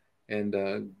rate, and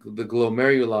the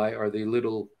glomeruli are the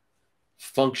little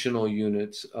functional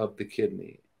units of the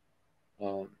kidney.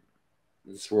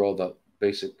 That's where all the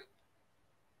basic.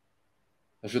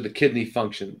 That's where the kidney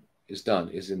function is done,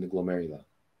 is in the glomeruli.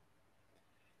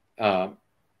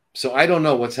 So I don't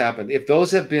know what's happened. If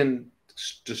those have been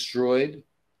destroyed,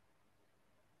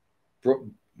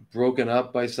 broken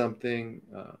up by something,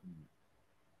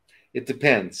 it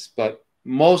depends. But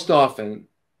most often,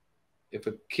 if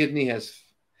kidneys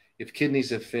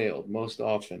have failed, most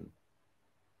often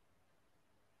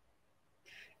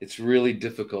it's really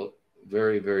difficult,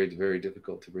 very, very, very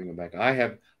difficult to bring them back.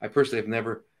 I personally have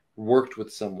never worked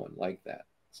with someone like that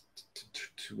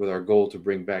with our goal to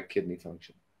bring back kidney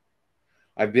function.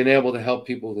 I've been able to help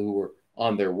people who were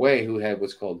on their way, who had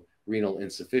what's called renal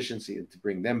insufficiency, and to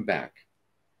bring them back.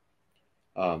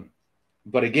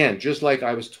 But again, just like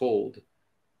I was told,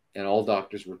 and all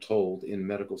doctors were told in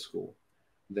medical school,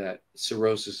 that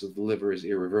cirrhosis of the liver is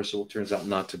irreversible, turns out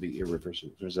not to be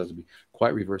irreversible. It turns out to be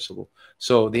quite reversible.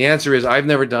 So the answer is, I've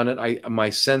never done it. My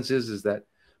sense is that,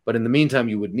 but in the meantime,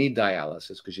 you would need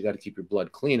dialysis, because you got to keep your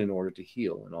blood clean in order to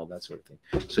heal and all that sort of thing.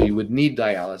 So you would need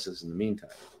dialysis in the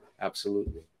meantime.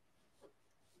 Absolutely.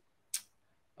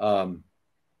 And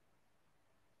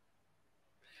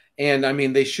I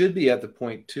mean, they should be at the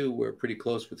point too, where pretty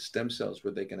close with stem cells,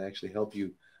 where they can actually help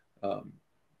you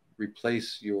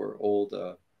replace your old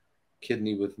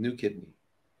kidney with new kidney,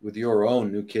 with your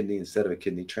own new kidney instead of a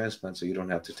kidney transplant, so you don't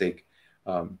have to take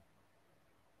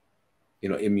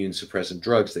immune suppressant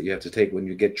drugs that you have to take when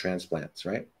you get transplants,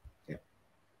 right? Yeah.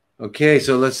 Okay,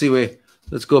 so let's see.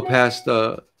 Let's go past.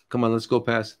 Come on, let's go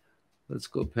past.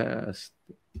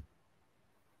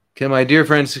 Can my dear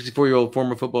friend, 64-year-old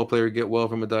former football player, get well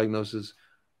from a diagnosis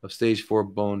of stage 4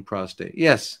 bone prostate?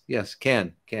 Yes,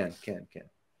 can.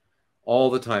 All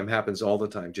the time, happens all the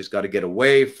time. Just got to get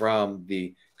away from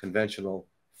the conventional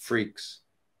freaks,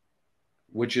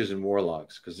 witches and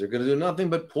warlocks, because they're going to do nothing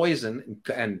but poison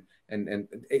and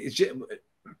it's just,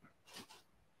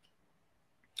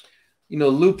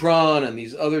 Lupron and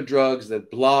these other drugs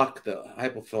that block the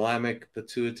hypothalamic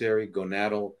pituitary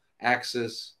gonadal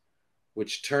axis,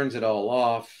 which turns it all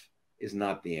off, is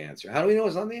not the answer. How do we know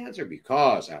it's not the answer?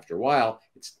 Because after a while,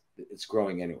 it's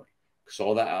growing anyway.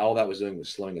 So all that was doing was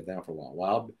slowing it down for a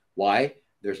while. Why?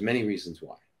 There's many reasons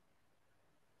why.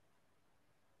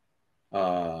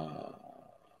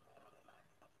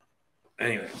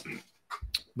 Anyway,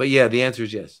 but yeah, the answer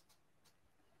is yes.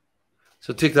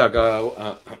 So TikTok,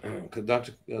 the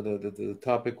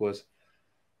topic was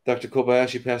Dr.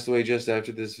 Kobayashi passed away just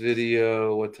after this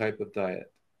video. What type of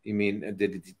diet? You mean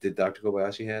did Dr.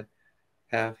 Kobayashi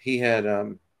have? He had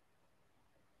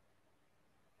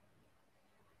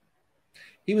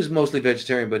he was mostly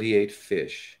vegetarian, but he ate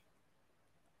fish.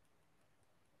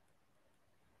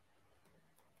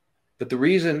 But the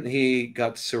reason he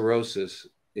got cirrhosis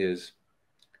is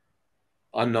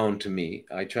unknown to me.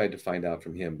 I tried to find out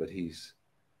from him, but he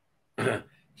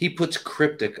puts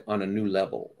cryptic on a new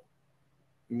level.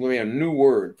 We have a new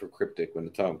word for cryptic when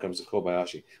the time comes to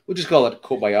Kobayashi. We'll just call it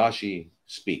Kobayashi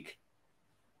speak.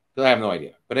 I have no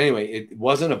idea. But anyway, it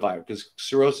wasn't a virus, because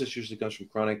cirrhosis usually comes from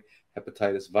chronic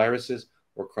hepatitis viruses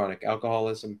or chronic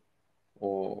alcoholism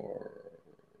or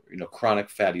chronic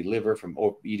fatty liver from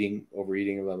overeating, blah,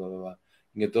 blah, blah, blah.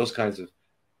 You get those kinds of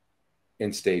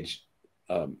end-stage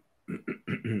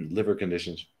liver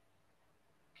conditions.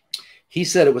 He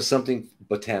said it was something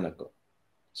botanical.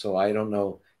 So I don't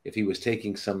know if he was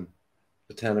taking some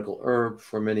botanical herb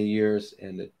for many years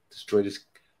and it destroyed his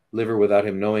liver without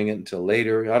him knowing it until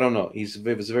later. I don't know. He was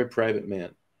a very private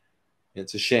man. And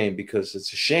it's a shame, because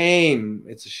it's a shame.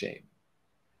 It's a shame.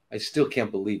 I still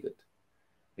can't believe it.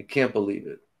 I can't believe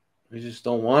it. I just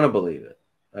don't want to believe it.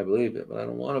 I believe it, but I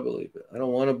don't want to believe it. I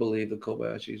don't want to believe that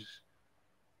Kobayashi's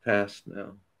passed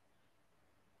now.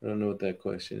 I don't know what that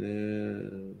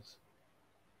question is.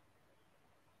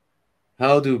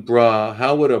 How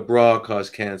would a bra cause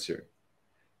cancer?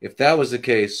 If that was the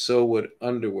case, so would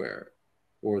underwear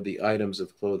or the items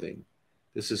of clothing.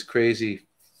 This is crazy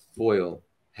foil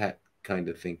hat kind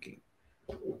of thinking.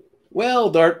 Well,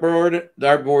 dartboard,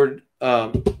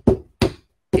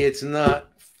 it's not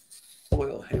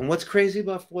foil. And what's crazy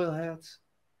about foil hats?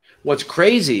 What's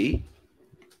crazy,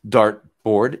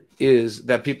 dartboard, is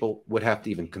that people would have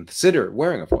to even consider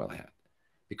wearing a foil hat,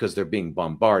 because they're being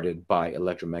bombarded by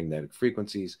electromagnetic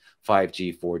frequencies,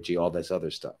 5G, 4G, all this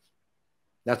other stuff.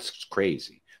 That's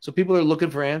crazy. So people are looking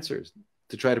for answers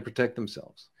to try to protect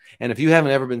themselves. And if you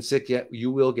haven't ever been sick yet,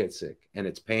 you will get sick. And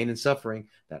it's pain and suffering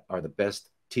that are the best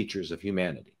teachers of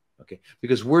humanity. Okay?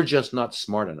 Because we're just not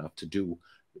smart enough to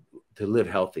live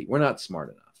healthy. We're not smart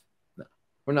enough. No,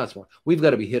 we're not smart. We've got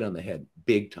to be hit on the head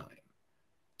big time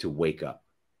to wake up.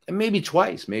 And maybe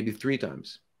twice, maybe 3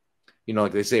 times.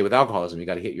 Like they say with alcoholism, you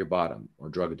got to hit your bottom, or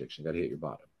drug addiction, you got to hit your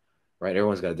bottom, right?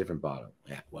 Everyone's got a different bottom.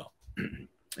 Yeah, well,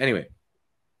 anyway.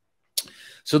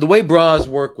 So the way bras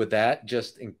work with that,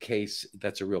 just in case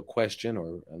that's a real question,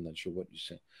 or I'm not sure what you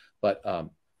say, but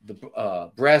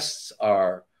the breasts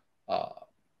are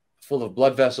full of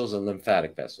blood vessels and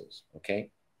lymphatic vessels. Okay,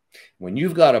 when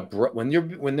you've got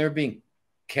when they're being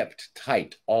kept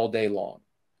tight all day long,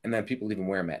 and then people even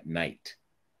wear them at night,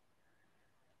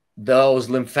 those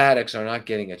lymphatics are not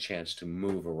getting a chance to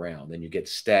move around, and you get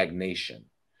stagnation.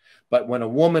 But when a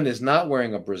woman is not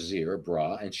wearing a brassiere, a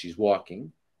bra, and she's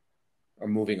walking or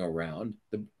moving around,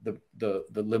 the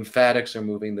lymphatics are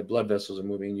moving, the blood vessels are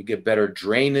moving, and you get better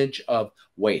drainage of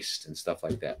waste and stuff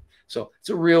like that. So it's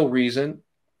a real reason.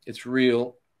 It's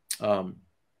real. And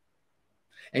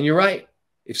you're right.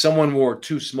 If someone wore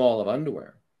too small of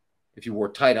underwear, if you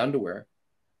wore tight underwear,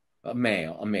 a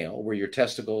male, where your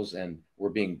testicles were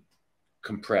being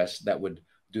compressed, that would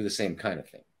do the same kind of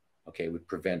thing. Okay, it would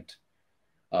prevent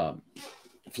flow.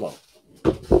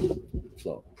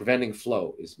 Preventing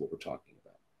flow is what we're talking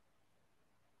about.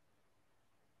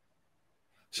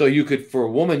 So for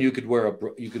a woman, you could wear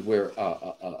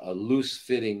a loose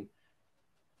fitting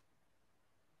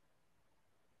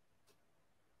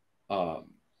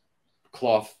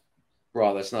cloth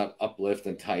bra that's not uplift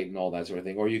and tight and all that sort of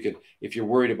thing. Or you could, if you're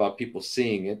worried about people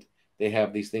seeing it, they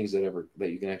have these things that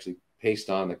you can actually paste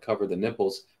on that cover the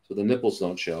nipples so the nipples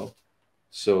don't show,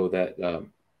 so that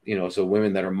so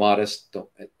women that are modest don't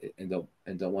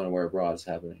want to wear a bra is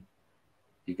happening.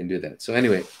 You can do that. So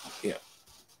anyway,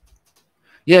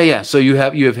 yeah. So you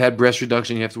have had breast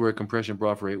reduction. You have to wear a compression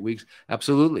bra for 8 weeks.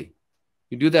 Absolutely,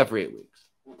 you do that for 8 weeks,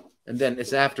 and then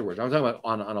it's afterwards. I'm talking about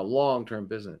on a long-term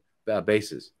business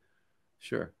basis.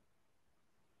 Sure.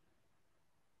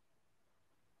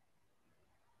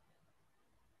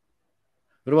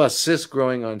 What about cysts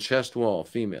growing on chest wall,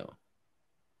 female?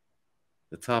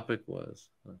 The topic was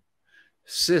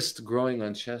cysts growing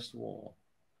on chest wall.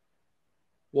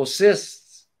 Well,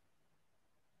 cysts,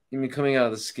 you mean coming out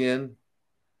of the skin?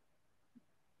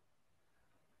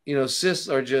 Cysts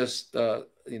are just, an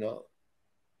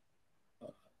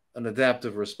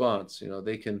adaptive response.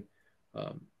 They can,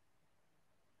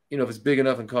 if it's big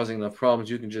enough and causing enough problems,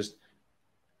 you can just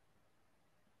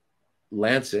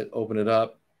lance it, open it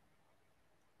up,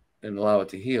 and allow it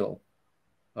to heal.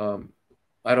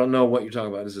 I don't know what you're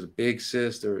talking about. Is it a big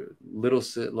cyst or little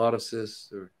cyst, a lot of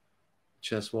cysts or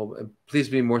chest wall? Please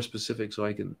be more specific so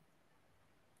I can.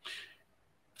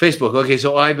 Facebook. Okay,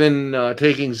 so I've been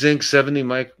taking zinc 70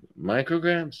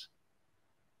 micrograms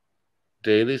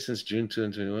daily since June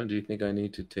 2021. Do you think I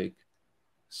need to take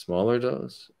smaller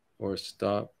dose or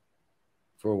stop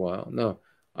for a while? No,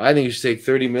 I think you should take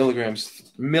 30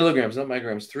 milligrams, not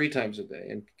micrograms, 3 times a day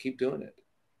and keep doing it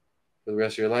for the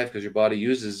rest of your life because your body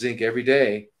uses zinc every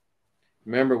day.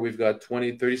 Remember, we've got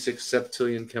 36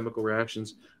 septillion chemical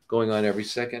reactions going on every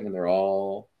second, and they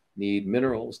all need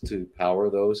minerals to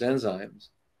power those enzymes.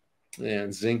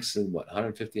 And zinc's in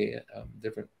 150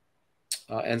 different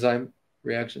enzyme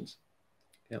reactions.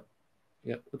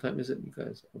 Yeah. What time is it, you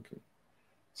guys? Okay.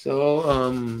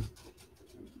 So,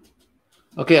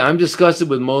 okay, I'm disgusted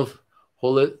with most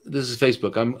this is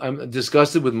Facebook. I'm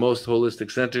disgusted with most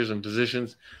holistic centers and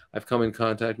physicians I've come in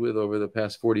contact with over the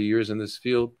past 40 years in this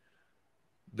field.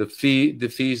 The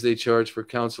fees they charge for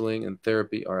counseling and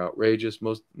therapy are outrageous.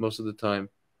 Most of the time,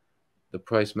 the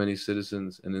price many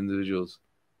citizens and individuals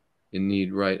in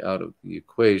need right out of the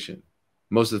equation.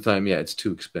 Most of the time, it's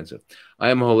too expensive. I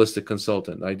am a holistic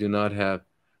consultant. I do not have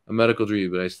a medical degree,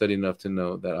 but I study enough to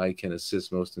know that I can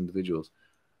assist most individuals,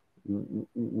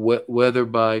 whether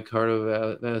by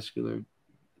cardiovascular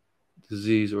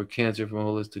disease or cancer, from a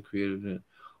holistic creative.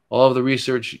 All of the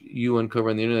research you uncover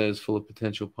on the internet is full of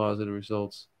potential positive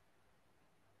results.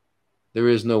 There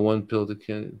is no one pill to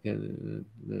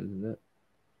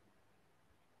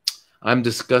I'm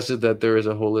disgusted that there is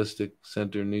a holistic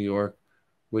center in New York,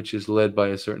 which is led by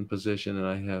a certain physician, and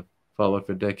I have followed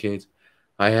for decades.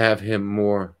 I have him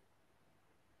more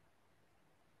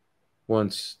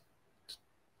once.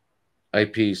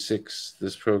 IP6,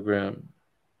 this program.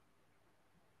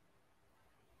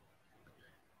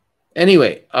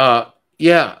 Anyway,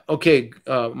 okay,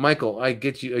 Michael, I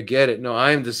get it. No,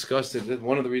 I am disgusted.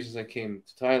 One of the reasons I came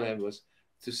to Thailand was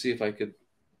to see if I could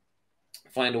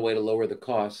find a way to lower the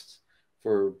costs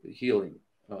for healing.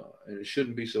 And it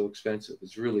shouldn't be so expensive.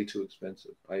 It's really too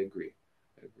expensive. I agree.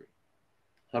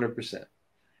 100%.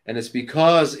 And it's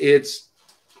because it's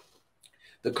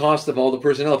the cost of all the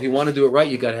personnel. If you want to do it right,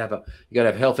 you got to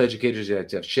have health educators. You got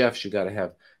to have chefs. You got to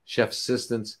have chef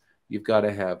assistants. You've got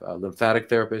to have lymphatic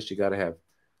therapists. You got to have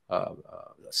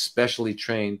specially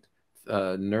trained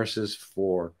nurses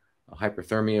for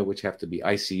hyperthermia, which have to be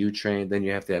ICU trained. Then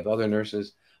you have to have other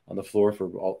nurses on the floor for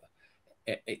all.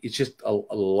 It's just a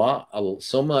lot,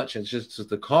 so much. It's just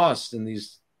the cost in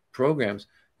these programs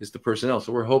is the personnel.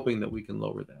 So we're hoping that we can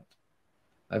lower that.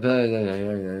 I've had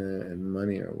and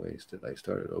money are wasted. I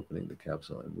started opening the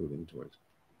capsule and moving towards.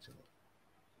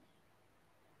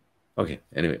 Okay.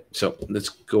 Anyway, so let's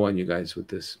go on, you guys, with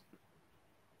this.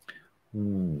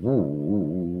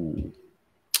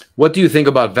 What do you think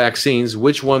about vaccines?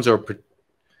 Which ones in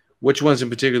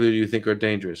particular do you think are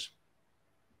dangerous?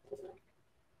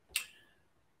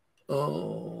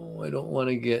 Oh, I don't want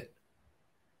to get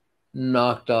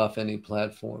knocked off any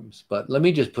platforms, but let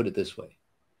me just put it this way.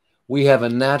 We have a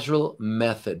natural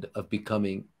method of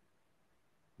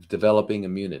developing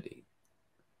immunity.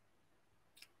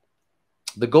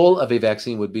 The goal of a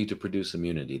vaccine would be to produce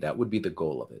immunity. That would be the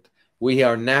goal of it. We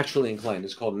are naturally inclined.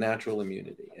 It's called natural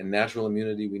immunity. And natural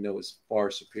immunity, we know, is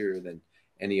far superior than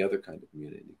any other kind of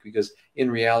immunity, because in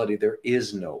reality, there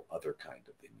is no other kind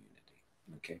of immunity.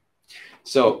 Okay.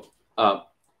 So I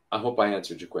hope I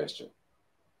answered your question.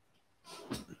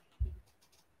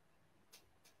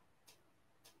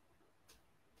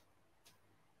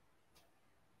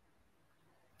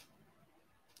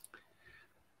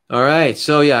 All right.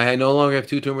 So yeah, I no longer have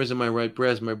 2 tumors in my right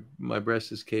breast. My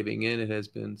breast is caving in. It has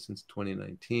been since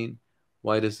 2019.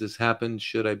 Why does this happen?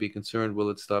 Should I be concerned?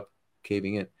 Will it stop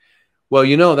caving in? Well,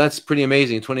 you know, that's pretty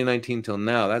amazing. 2019 till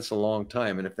now, that's a long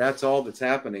time. And if that's all that's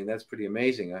happening, that's pretty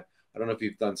amazing. I don't know if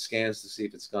you've done scans to see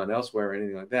if it's gone elsewhere or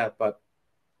anything like that, but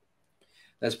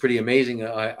that's pretty amazing.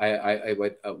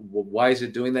 Why is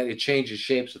it doing that? It changes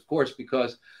shapes, of course,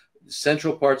 because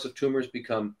central parts of tumors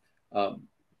become um,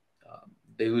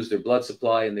 they lose their blood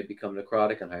supply and they become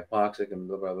necrotic and hypoxic and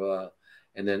blah blah blah,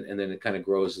 and then it kind of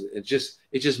grows. It's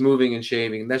just moving and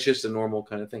shaving. And that's just a normal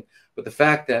kind of thing. But the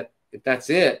fact that if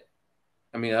that's it,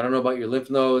 I mean, I don't know about your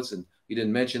lymph nodes, and you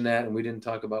didn't mention that, and we didn't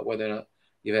talk about whether or not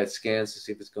you've had scans to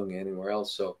see if it's going anywhere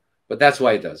else. So, but that's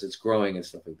why it does. It's growing and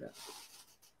stuff like that.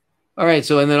 All right.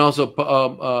 So, and then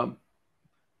also,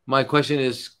 my question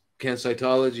is, can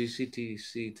cytology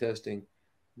CTC testing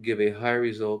give a high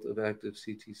result of active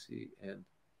CTC and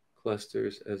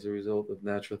clusters as a result of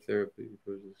natural therapy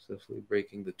for successfully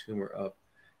breaking the tumor up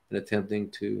and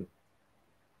attempting to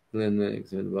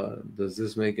eliminate it? Does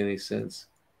this make any sense?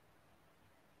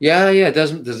 Yeah, it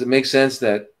doesn't. Does it make sense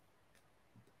that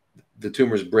the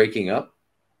tumor is breaking up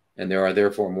and there are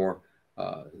therefore more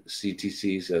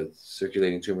CTCs,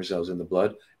 circulating tumor cells in the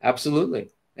blood?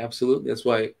 Absolutely. That's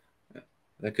why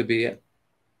that could be it.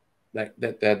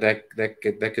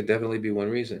 That could definitely be one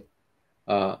reason.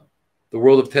 The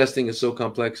world of testing is so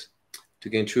complex to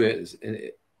gain true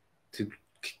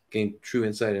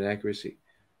insight and accuracy.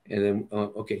 And then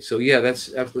okay, so yeah,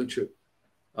 that's absolutely true.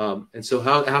 And so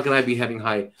how can I be having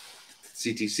high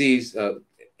CTCs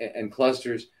and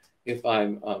clusters if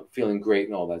I'm feeling great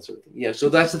and all that sort of thing? Yeah, so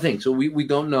that's the thing. So we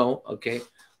don't know, okay,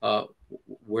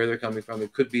 where they're coming from.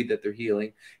 It could be that they're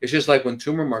healing. It's just like when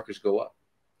tumor markers go up.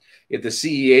 If the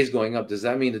CEA is going up, does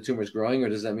that mean the tumor is growing, or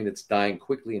does that mean it's dying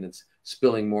quickly and it's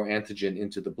spilling more antigen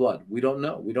into the blood? We don't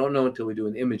know. We don't know until we do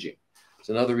an imaging. It's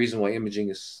another reason why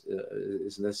imaging is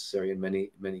necessary in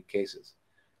many cases.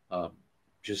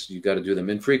 Just you've got to do them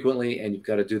infrequently, and you've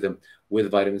got to do them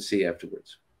with vitamin C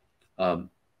afterwards.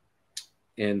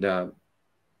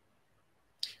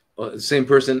 Same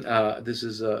person. This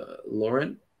is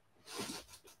Lorian.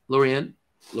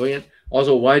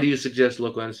 Also, why do you suggest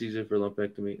local anesthesia for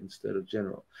lumpectomy instead of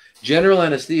general? General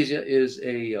anesthesia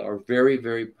are very,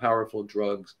 very powerful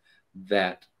drugs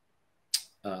that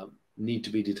need to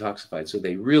be detoxified. So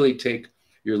they really take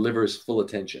your liver's full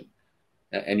attention.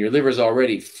 And your liver is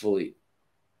already fully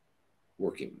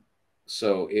working.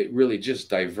 So it really just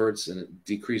diverts and it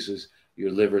decreases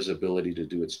your liver's ability to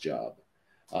do its job.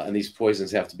 And these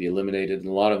poisons have to be eliminated, and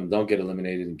a lot of them don't get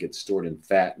eliminated and get stored in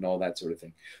fat and all that sort of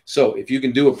thing. So if you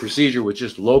can do a procedure with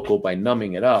just local by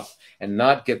numbing it up and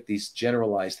not get these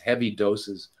generalized heavy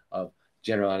doses of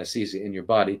general anesthesia in your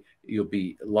body, you'll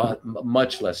be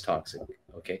much less toxic,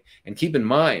 okay? And keep in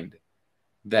mind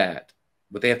that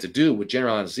what they have to do with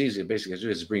general anesthesia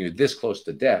basically is bring you this close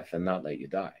to death and not let you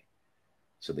die,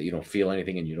 so that you don't feel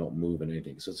anything and you don't move and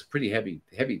anything. So it's pretty heavy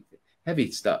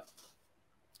stuff.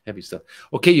 Heavy stuff.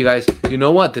 Okay, you guys, you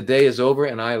know what? The day is over,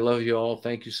 and I love you all.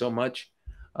 Thank you so much.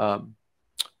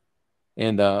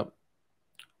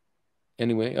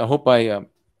 Anyway, I hope I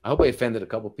offended a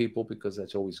couple people, because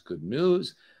that's always good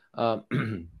news.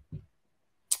 And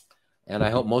I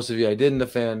hope most of you I didn't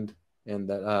offend, and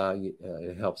that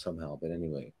it helped somehow. But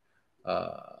anyway,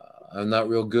 I'm not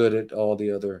real good at all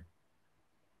the other.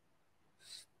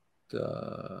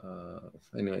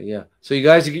 Anyway, yeah. So you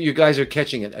guys are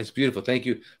catching it. It's beautiful. Thank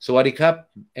you. Sawadee Kap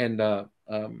and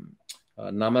namaste,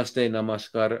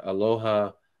 namaskar,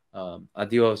 aloha,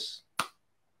 adios.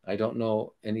 I don't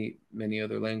know many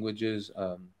other languages.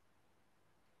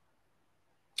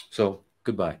 So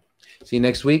goodbye. See you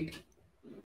next week.